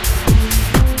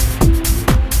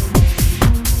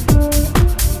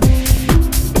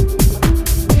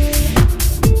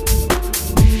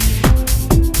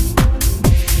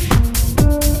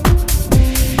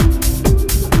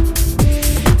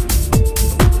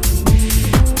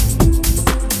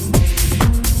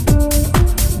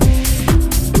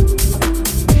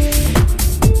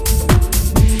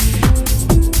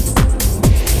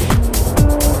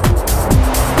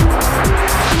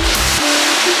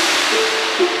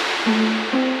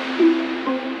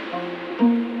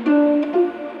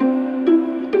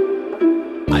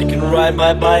 I can ride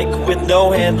my bike with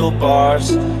no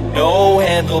handlebars, no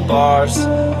handlebars,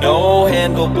 no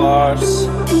handlebars.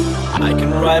 I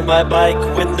can ride my bike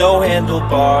with no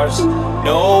handlebars,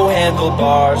 no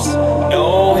handlebars,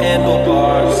 no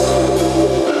handlebars.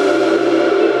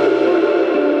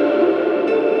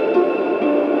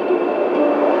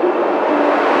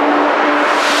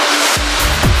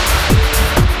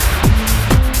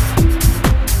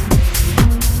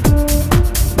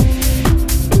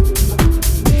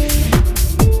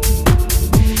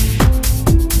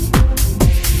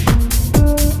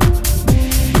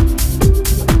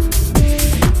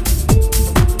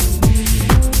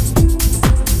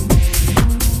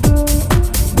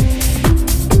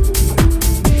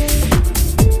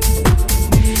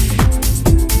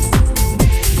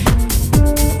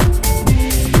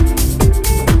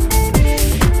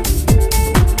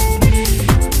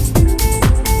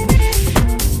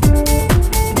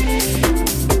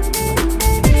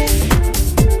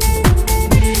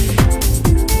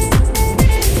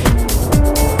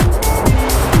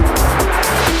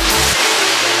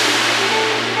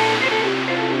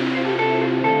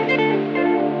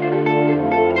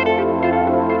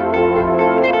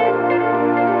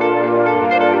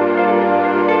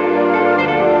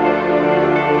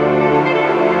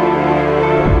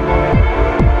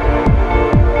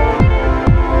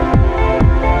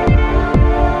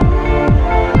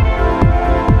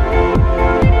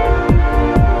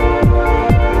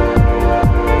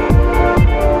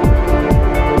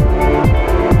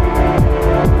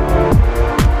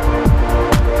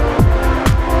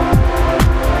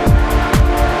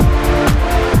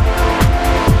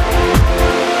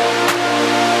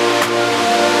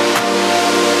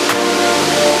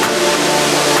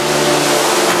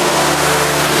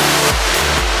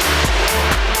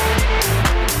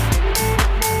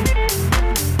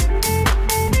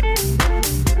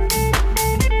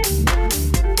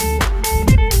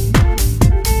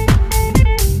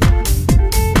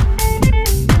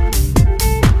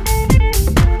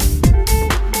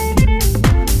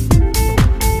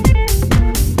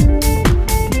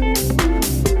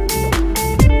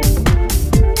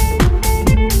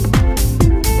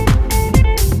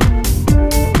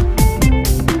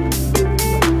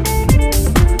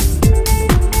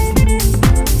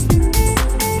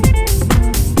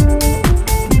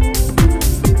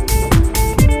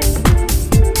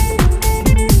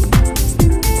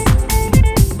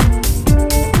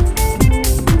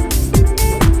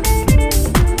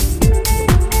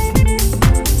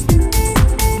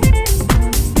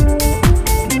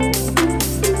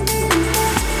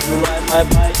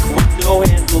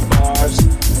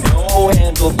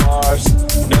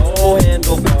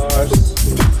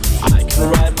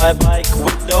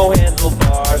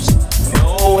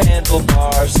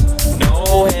 handlebars,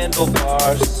 no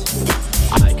handlebars.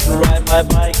 I can ride my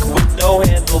bike with no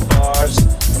handlebars,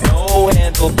 no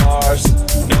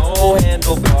handlebars, no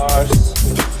handlebars.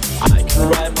 I can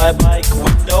ride my bike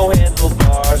with no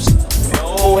handlebars,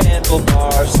 no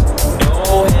handlebars,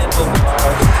 no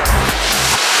handlebars.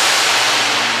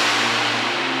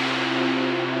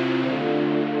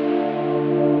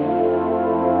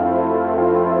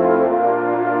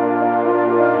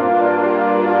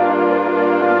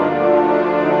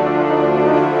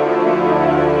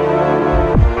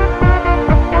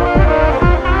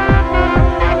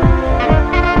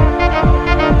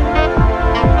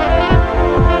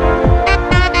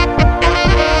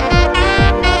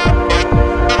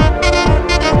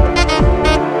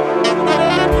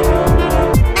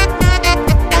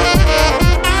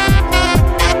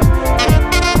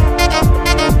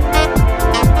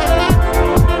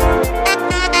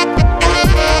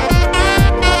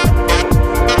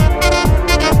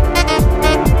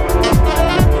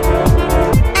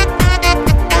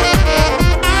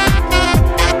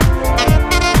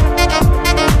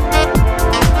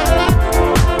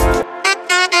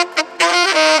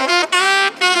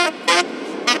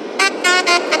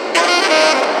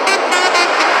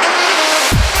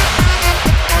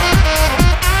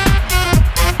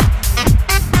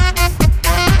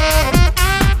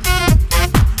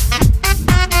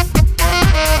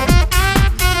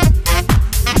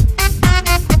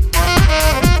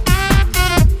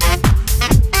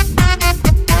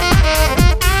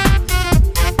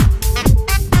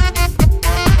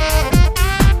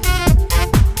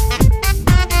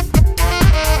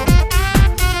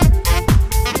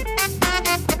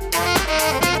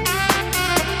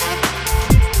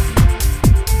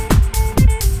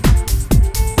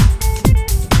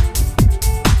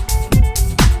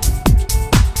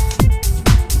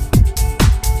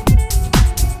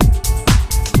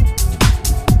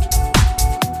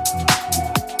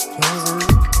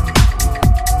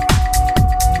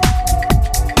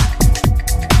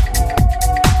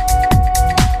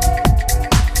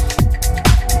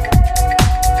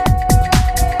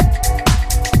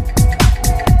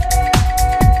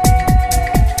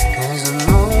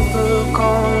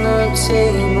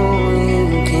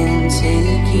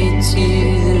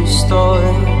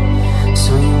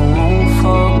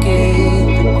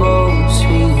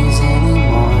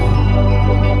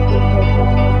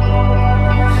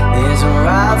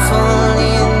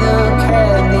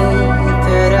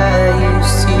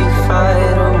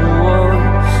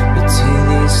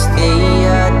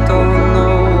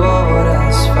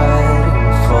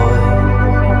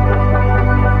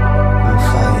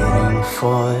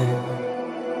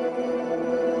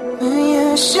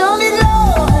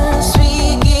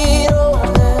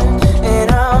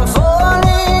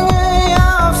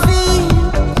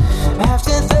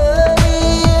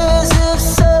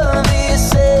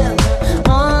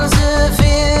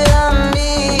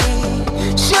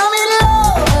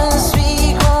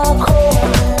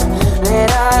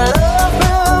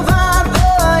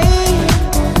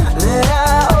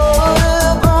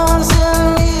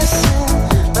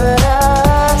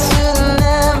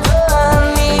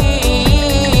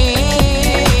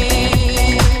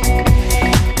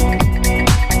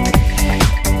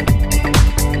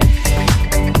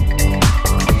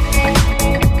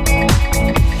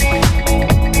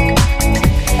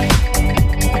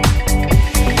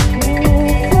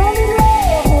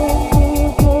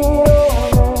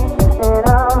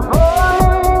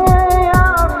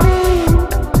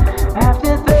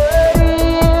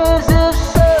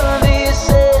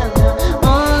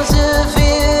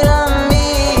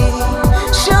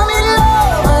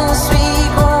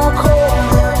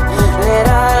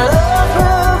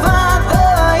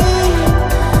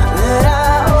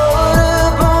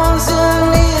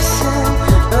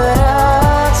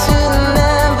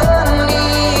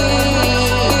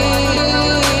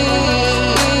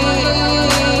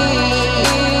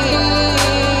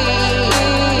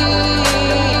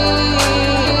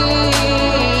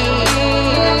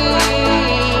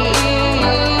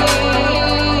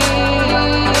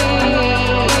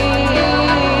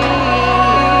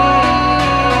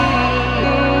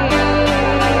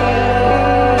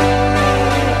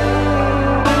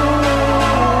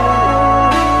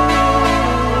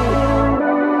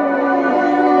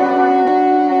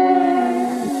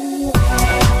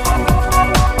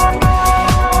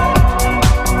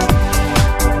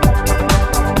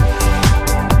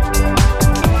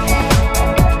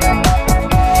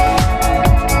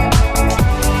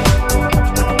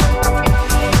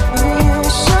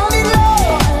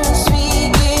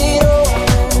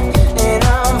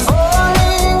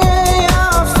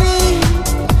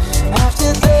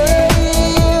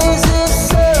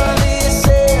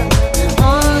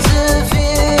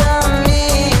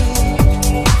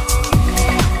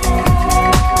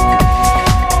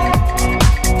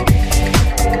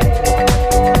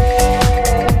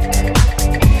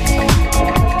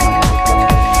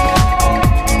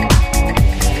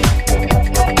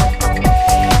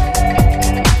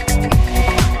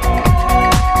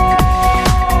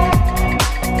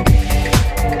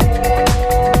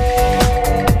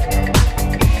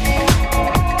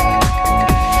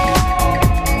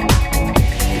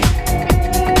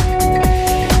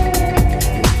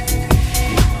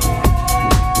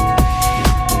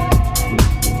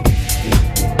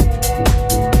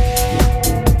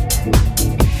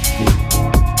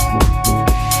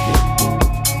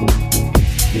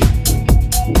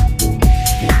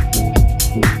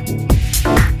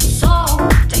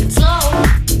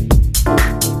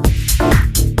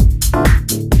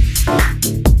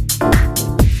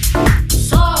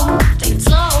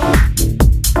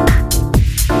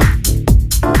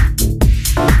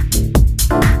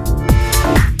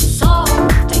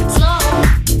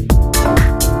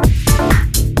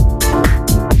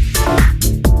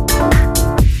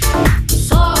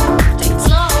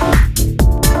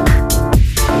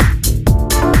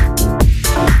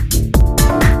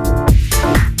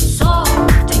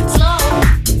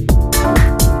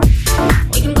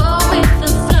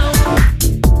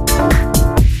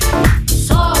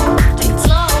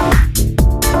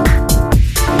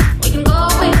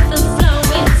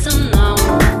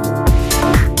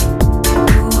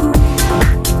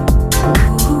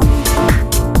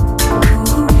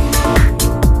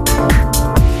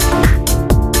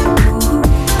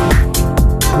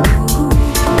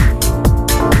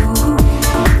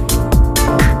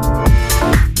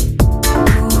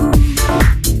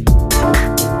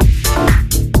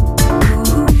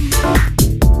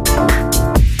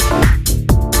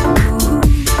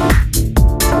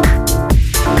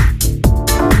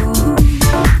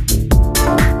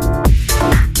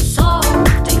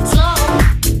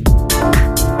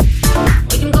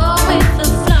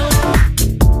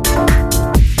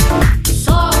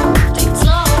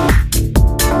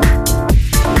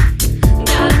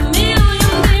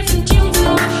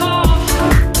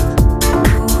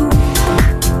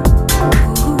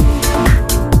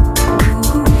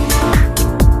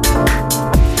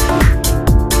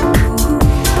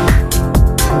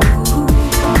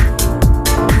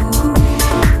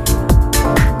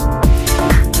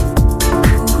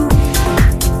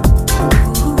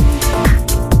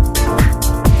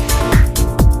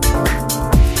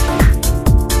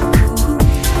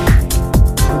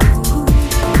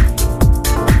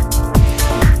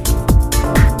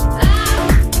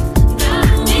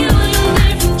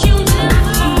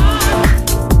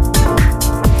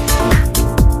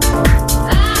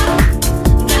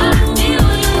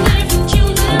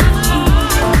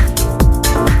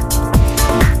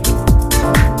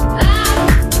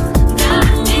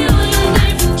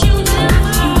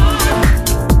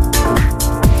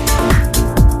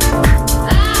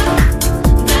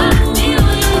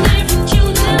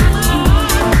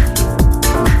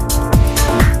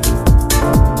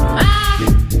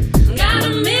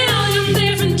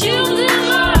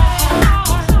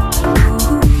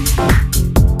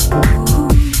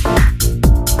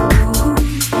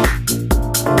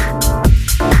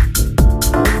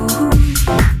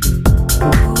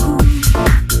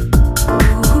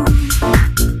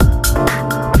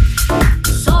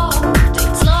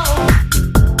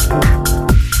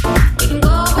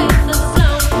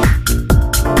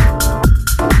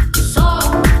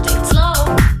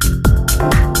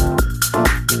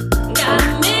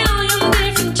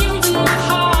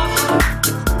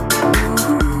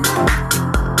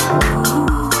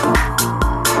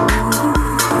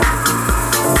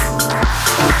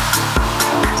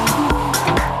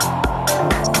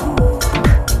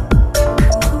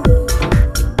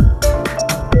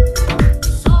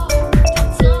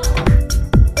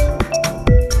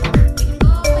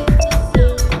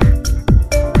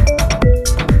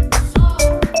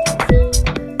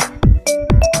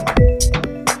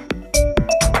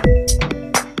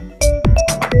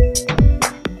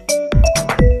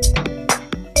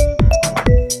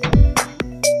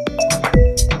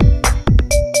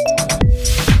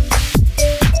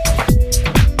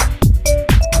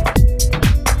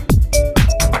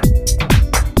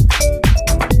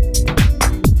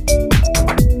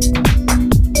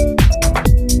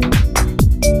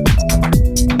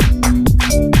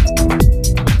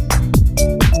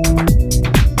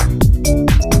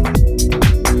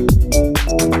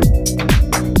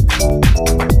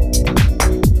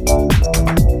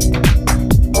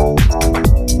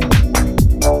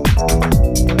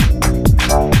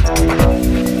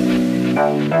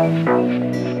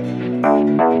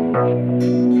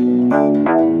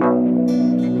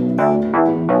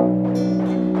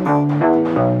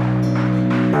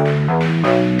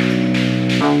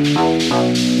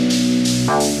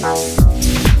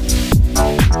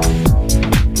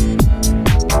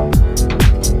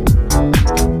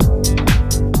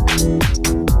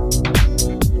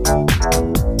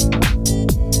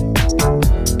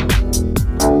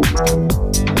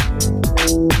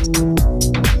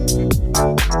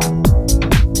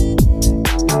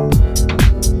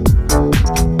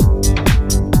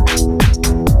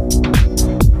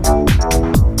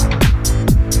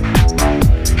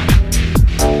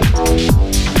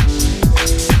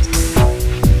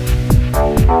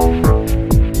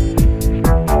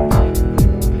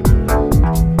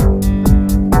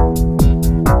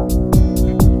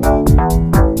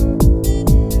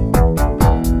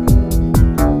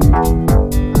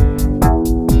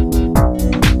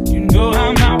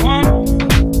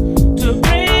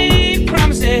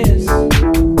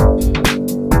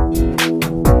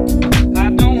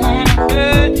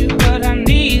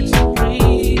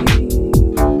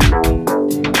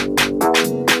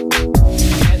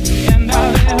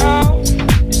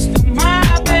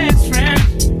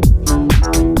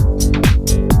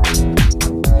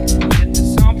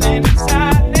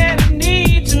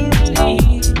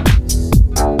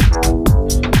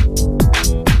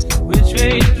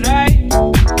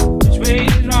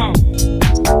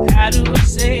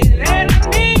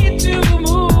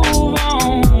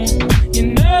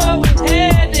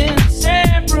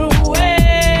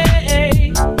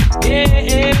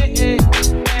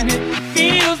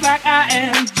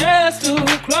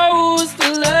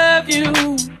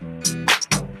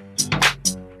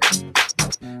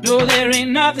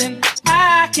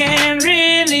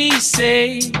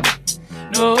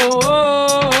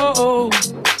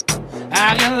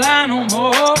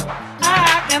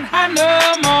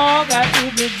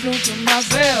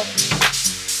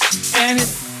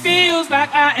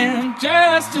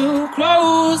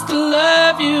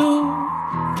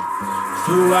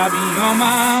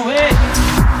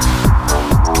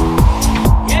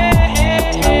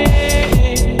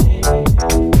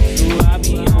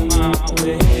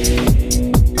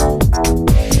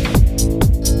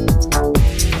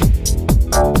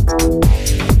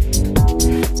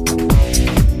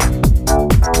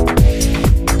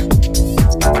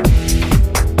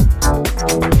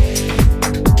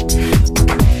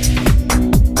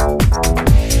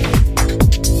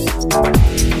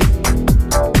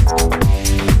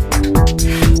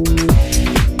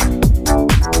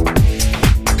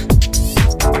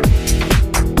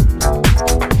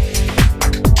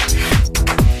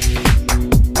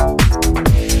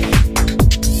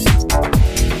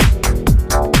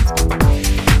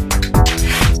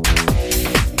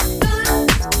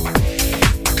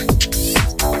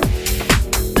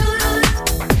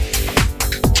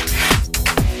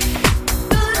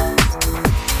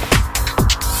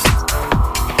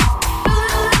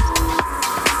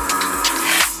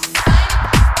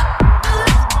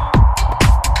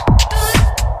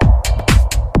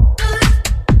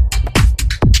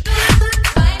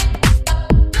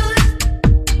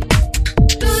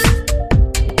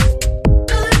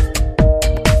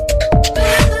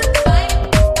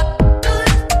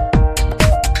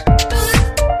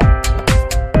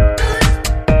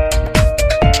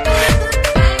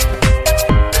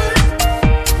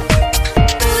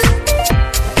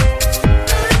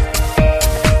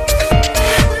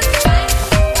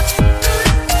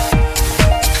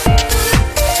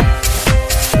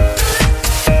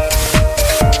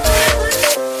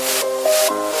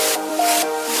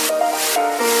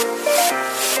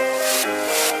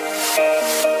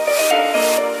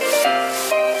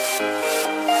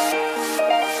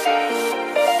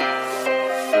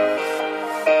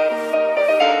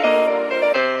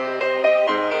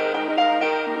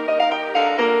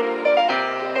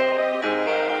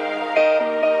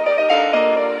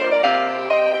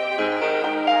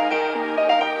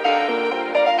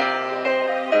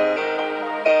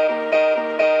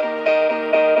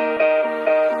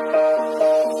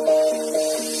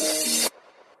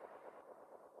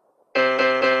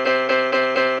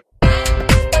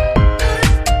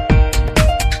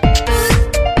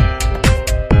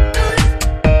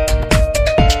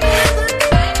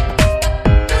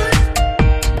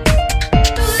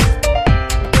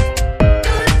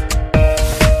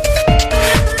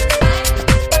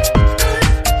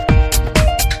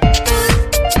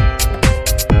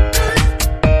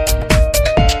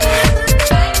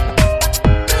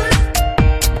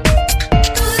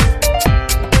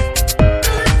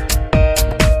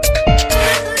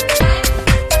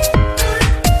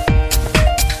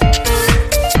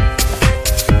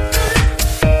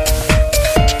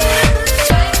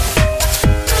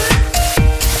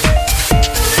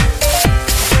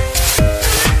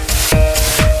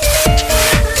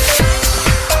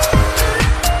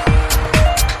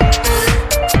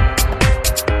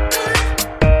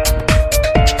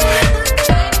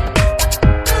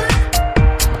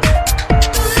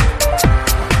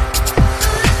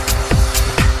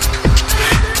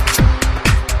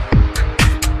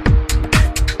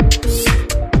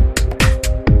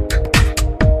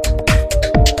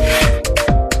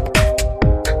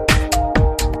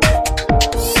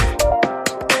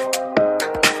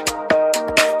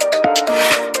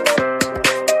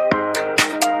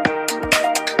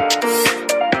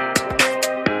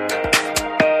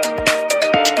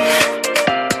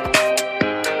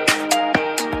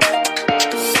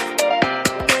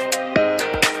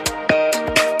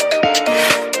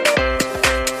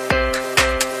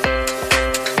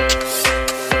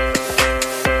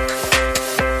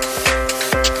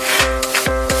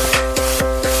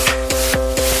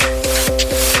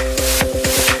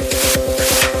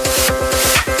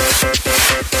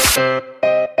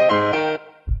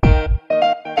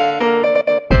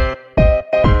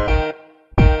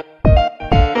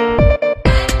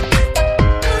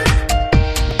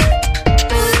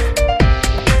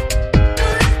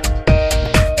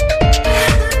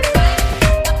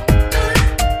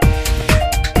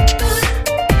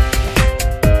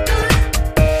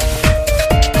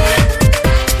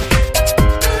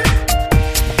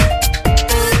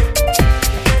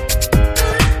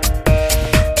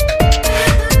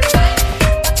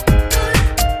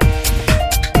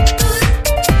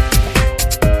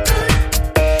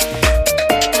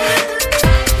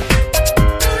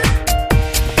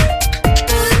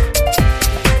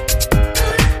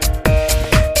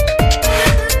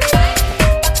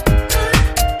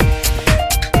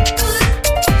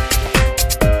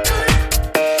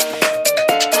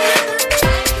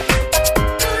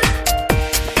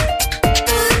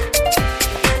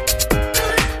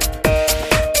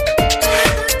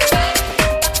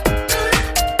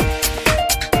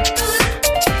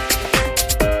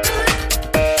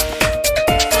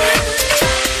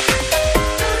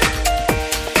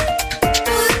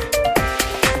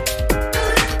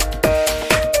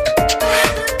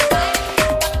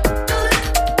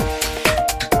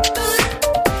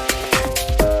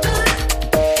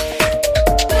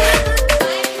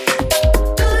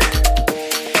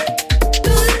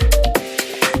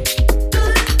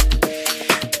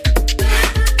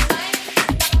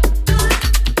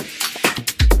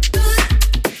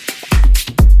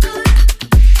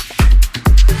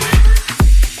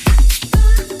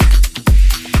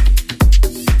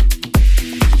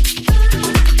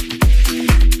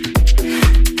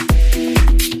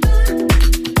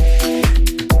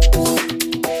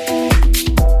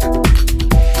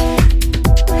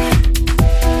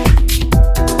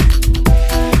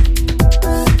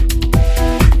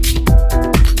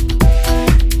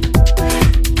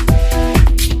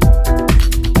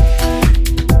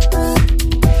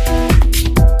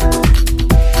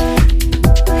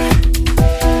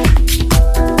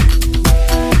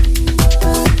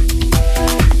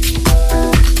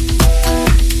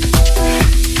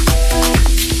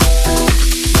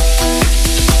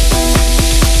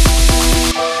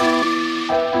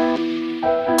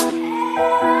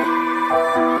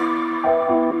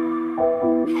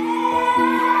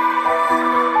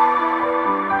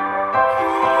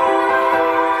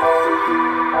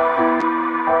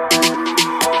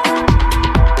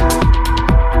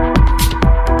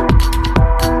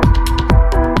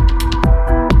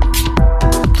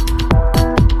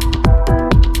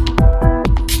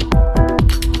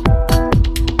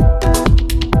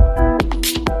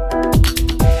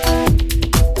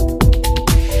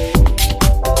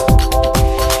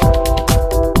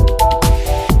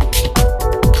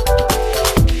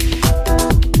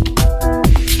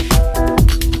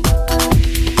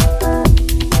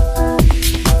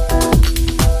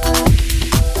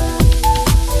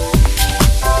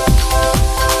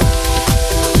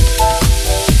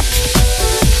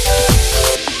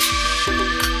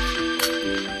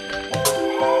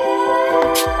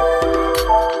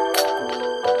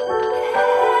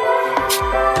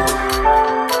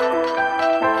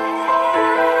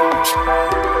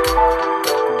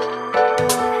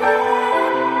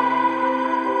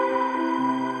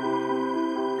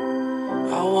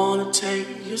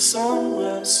 you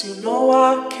somewhere else. You know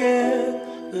I care,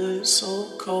 but it's so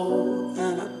cold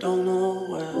and I don't know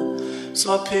where.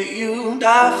 So I pick you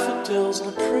daffodils on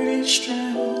a pretty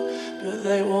string, but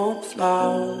they won't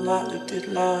flower like they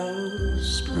did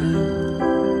last spring.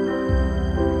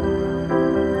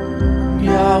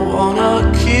 Yeah, I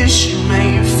wanna kiss you,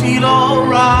 make you feel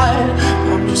alright,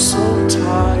 but I'm just so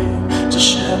tired to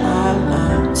share my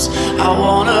nights. I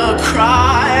wanna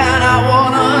cry and I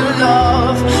wanna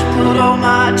love, but all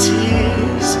my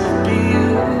tears have been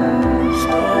used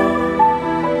up.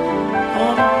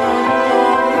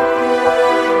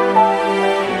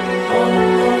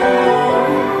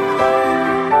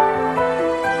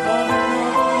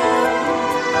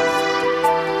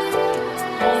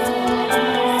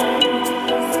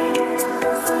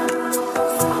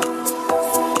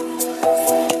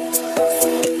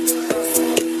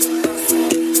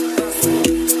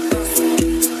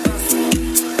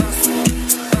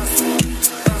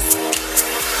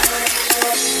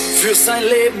 Führst ein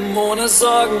Leben ohne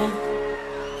Sorgen,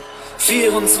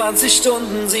 24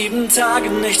 Stunden, 7 Tage,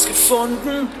 nichts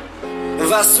gefunden.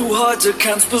 Was du heute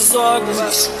kannst besorgen,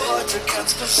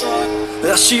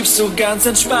 das schiebst du ganz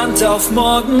entspannt auf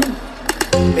morgen.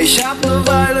 Ich hab ne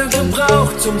Weile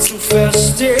gebraucht, um zu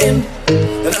verstehen,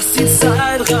 dass die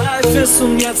Zeit reif ist,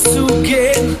 um jetzt zu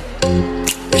gehen.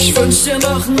 Ich wünsch dir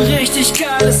noch ein richtig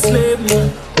geiles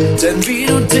Leben, denn wie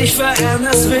du dich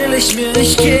veränderst, will ich mir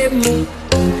nicht geben.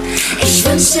 Ich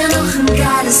wünsch dir noch ein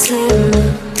geiles Leben,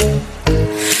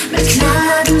 mit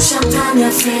knallharten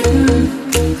Champagnerfäden,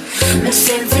 mit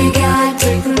viel Geld,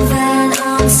 dicken Wellen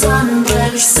und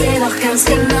Sonnenbrillen. Ich seh doch ganz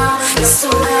genau, dass du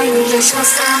eigentlich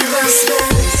was anderes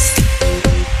willst.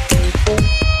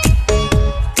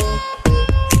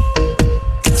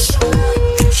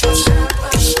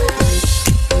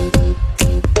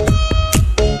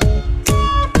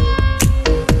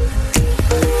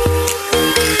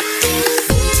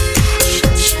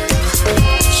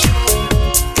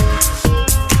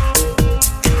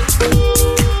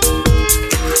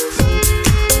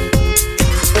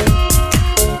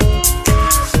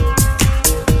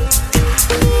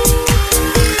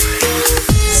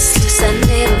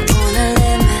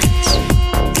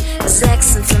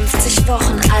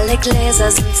 Gläser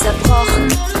sind zerbrochen,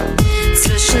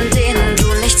 zwischen denen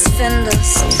du nichts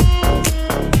findest.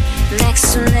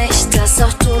 Merkst du nicht, dass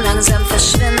auch du langsam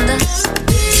verschwindest?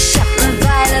 Ich hab ne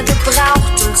Weile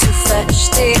gebraucht, um zu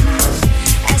verstehen,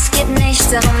 es geht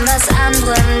nicht darum, was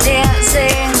andere in dir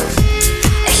sehen.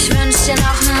 Ich wünsch dir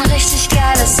noch ein richtig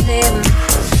geiles Leben,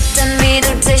 denn wie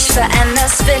du dich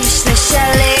veränderst, will ich nicht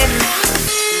erleben.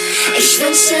 Ich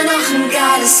wünsch dir noch ein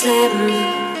geiles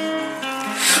Leben,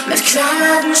 mit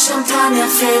knallharten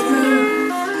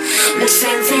Champagnerfäden, mit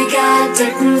viel Geld,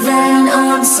 dicken Wellen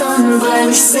und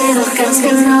Sonnenbrillen. Ich seh doch ganz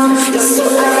genau, dass du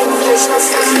eigentlich was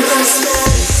anderes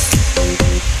willst.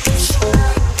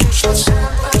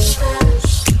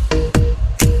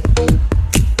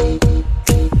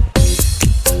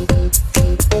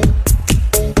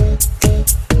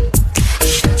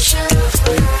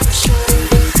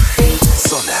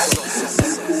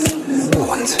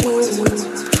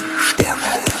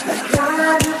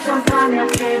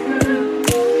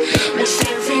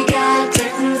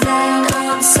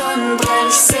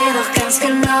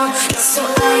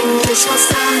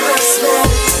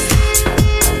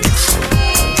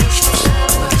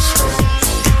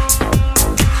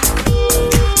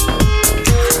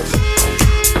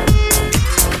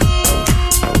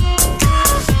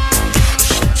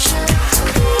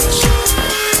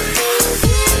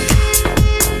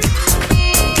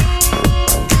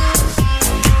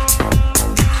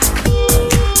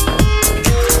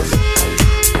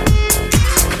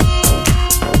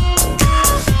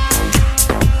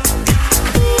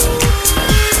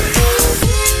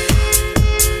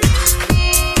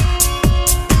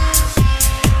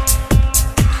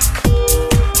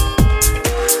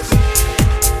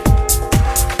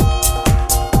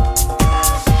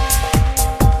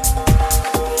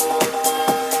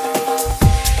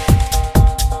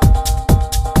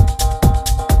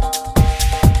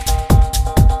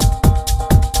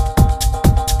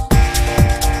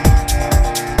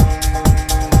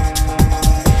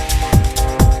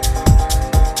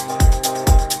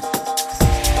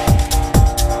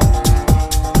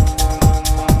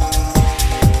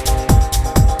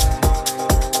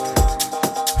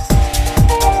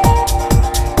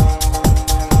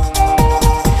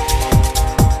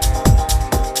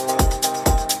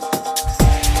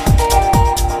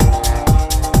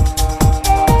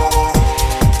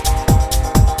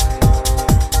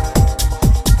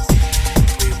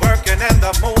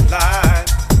 moonlight,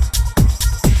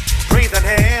 breathing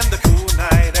in the cool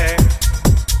night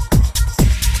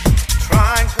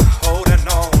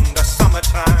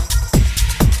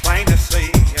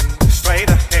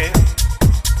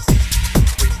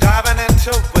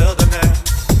to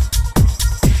wilderness.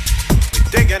 We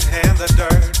digging in the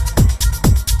dirt,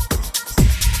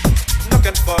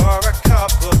 looking for a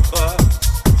couple bucks,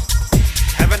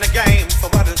 having a game for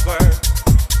what it's worth.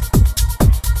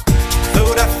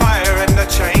 Through the fire and the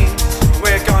chains,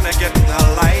 we're gonna get a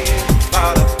life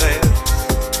out of this.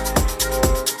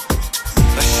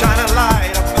 The shining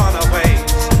light upon our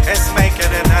ways is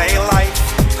making it a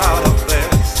life out of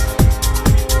this.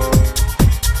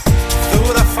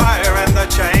 Through the fire and the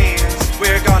chains,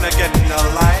 we're gonna get a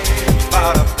life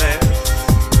out of this.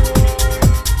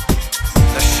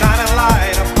 The shining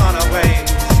light upon our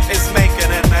ways is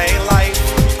making it a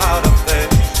life out of this.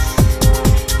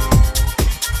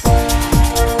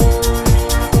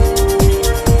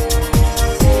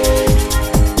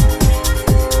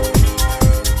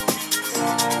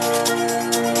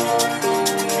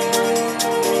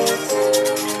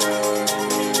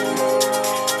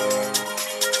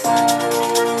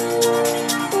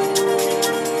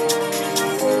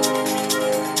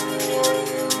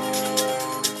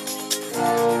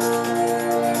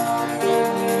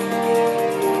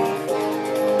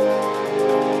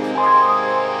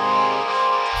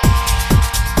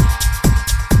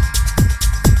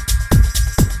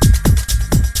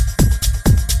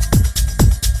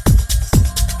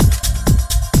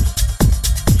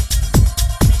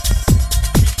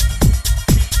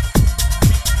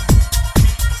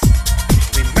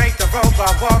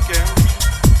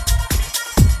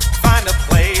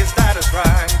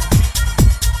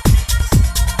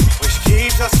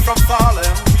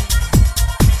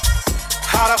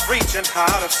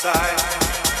 Out of sight,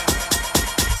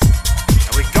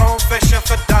 and we go fishing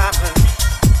for diamonds.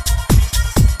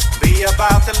 Be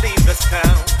about to leave this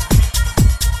town,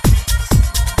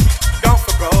 go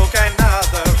for broke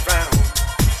another round,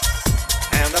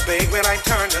 and the big wheel ain't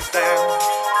turned us down.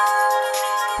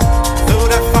 Through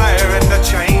the fire and the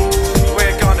chains,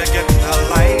 we're gonna get a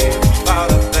life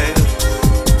out of this.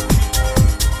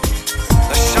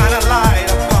 The shining light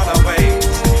upon our ways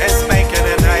is making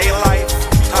it a life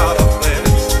out of this.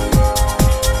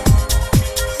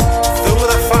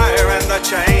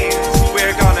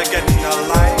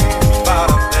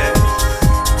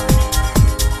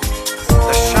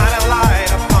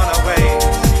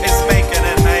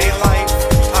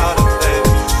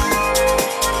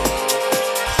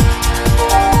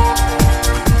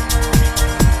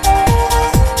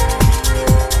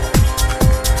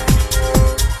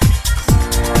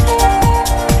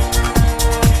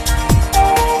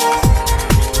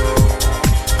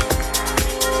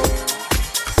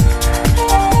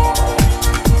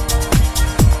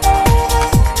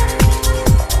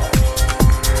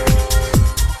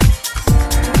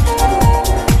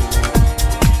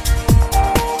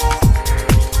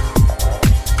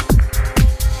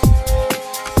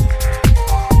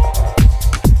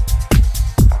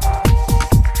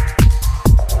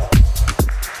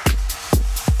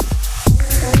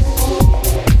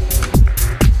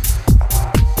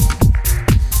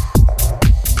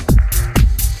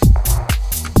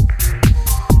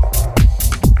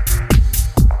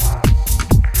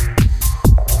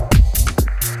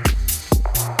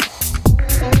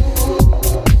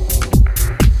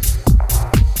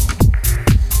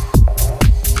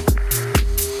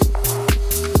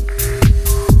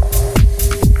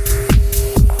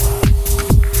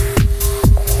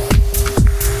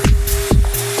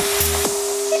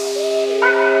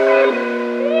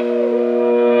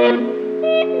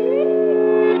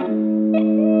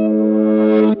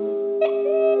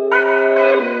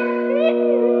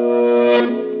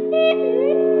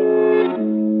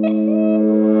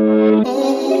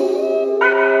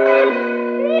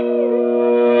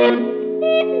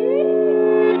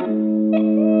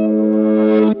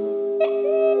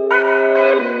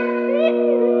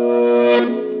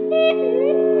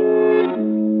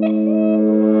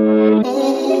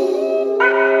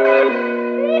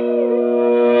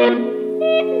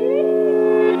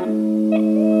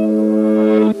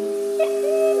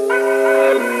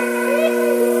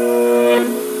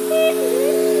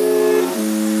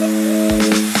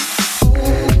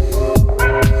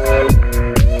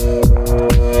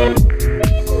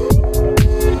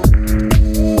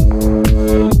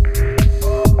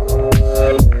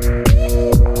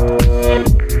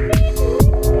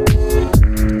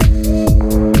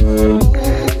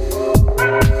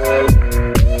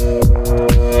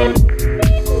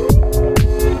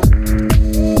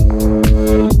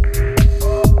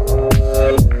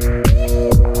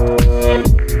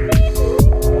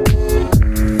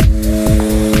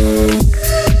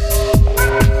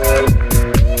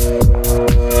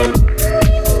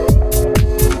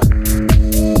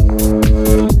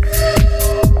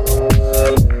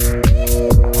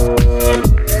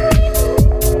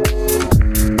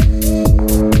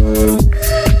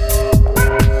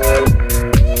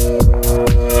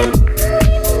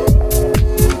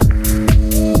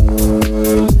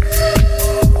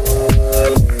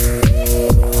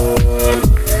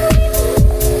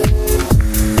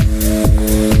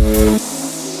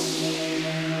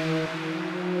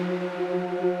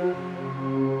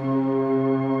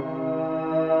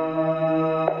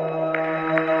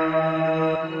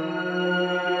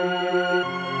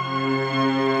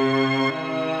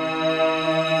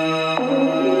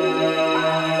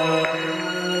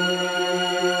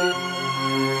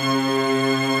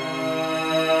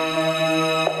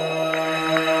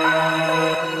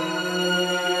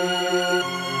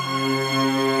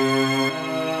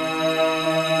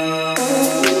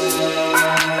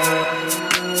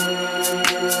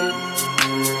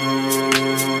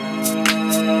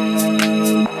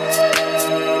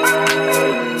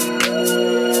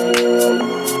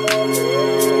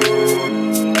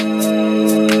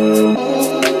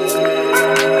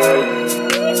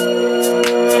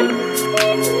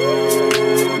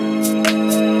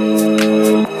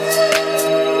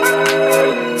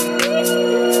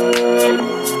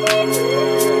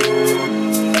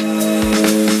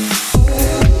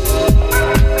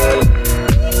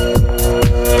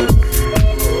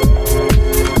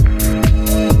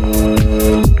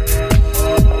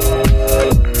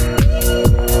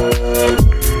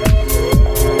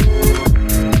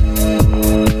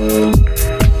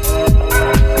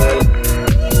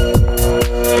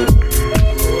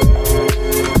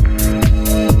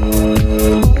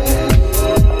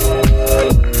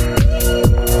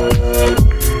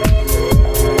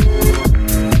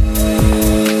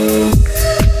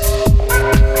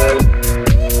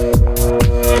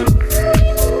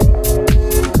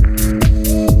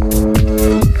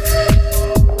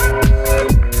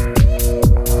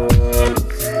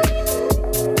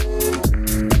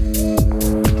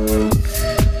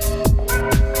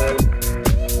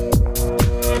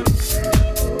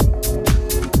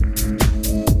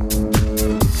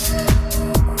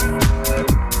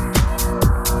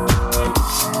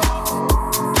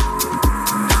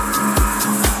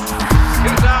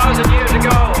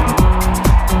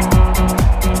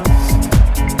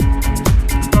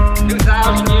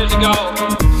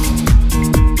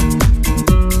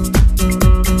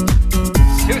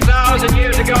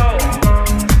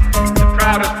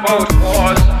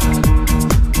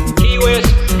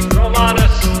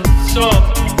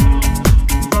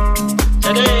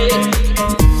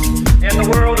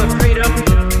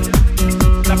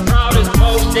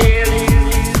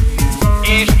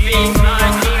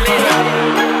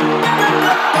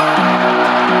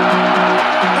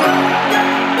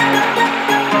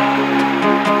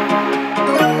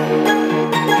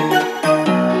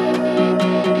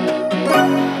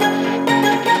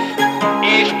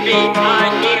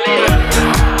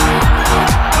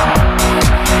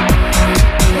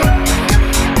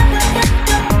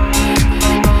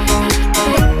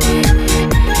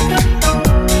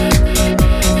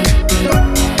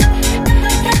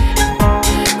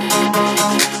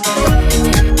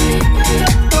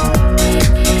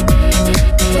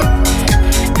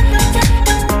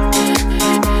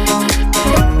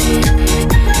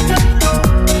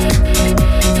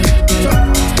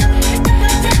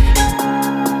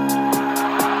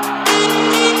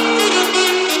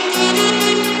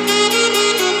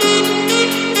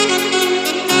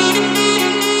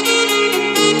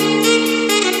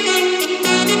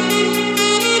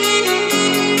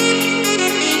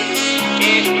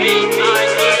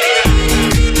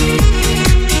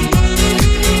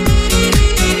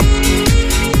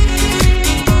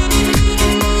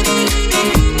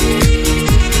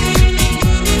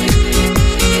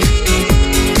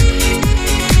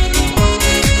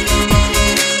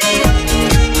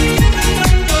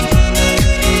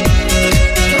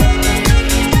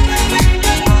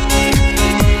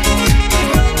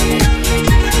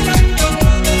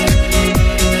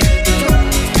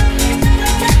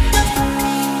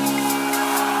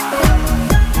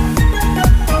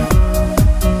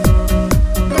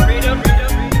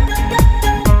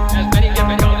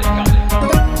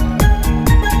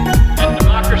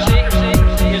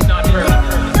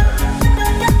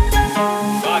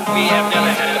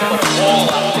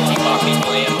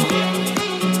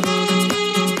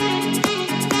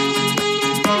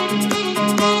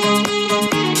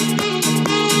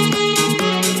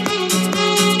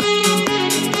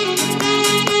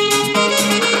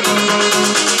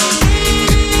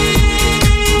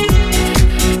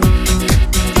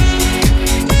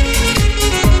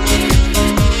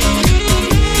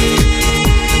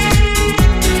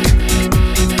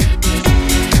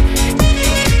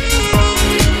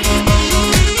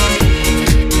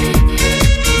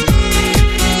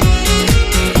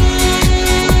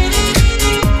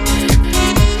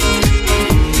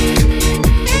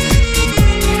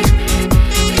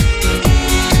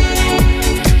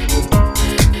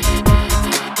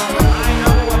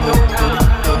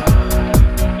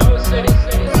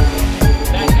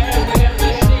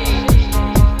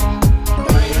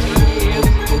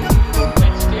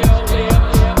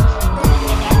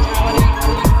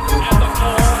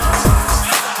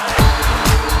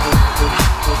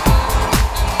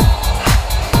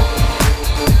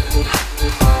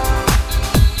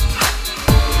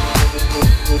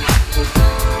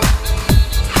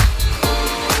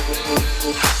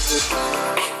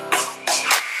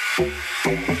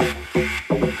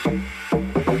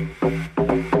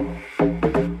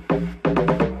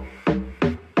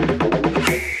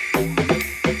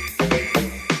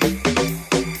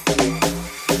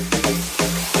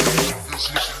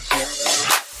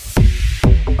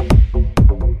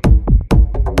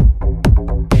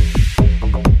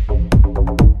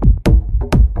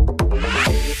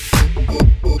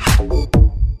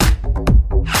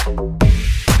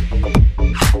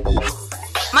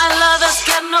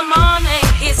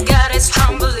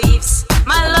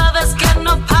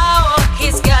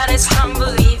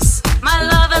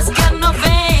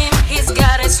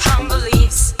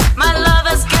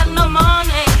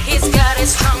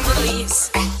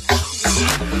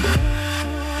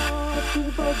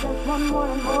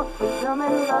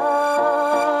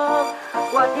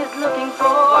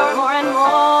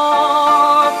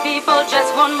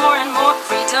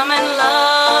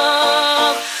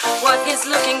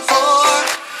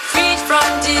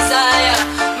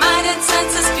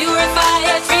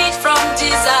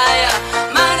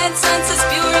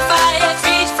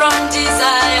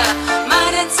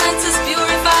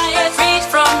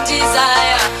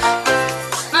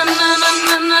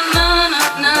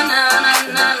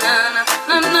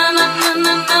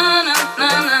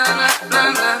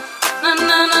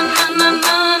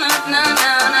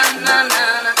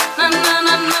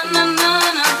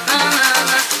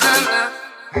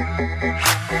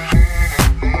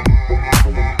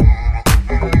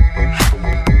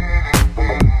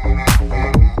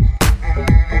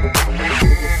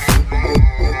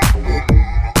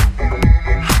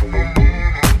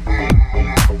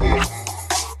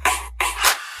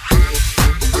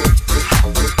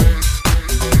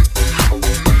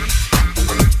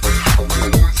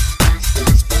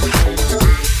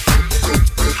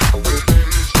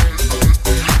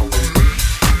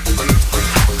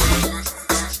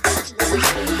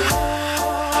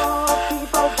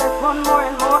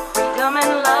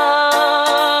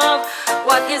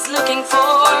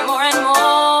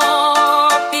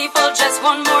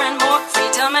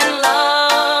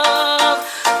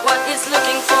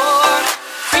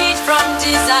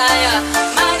 fire.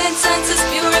 Mein Intent ist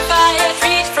pure.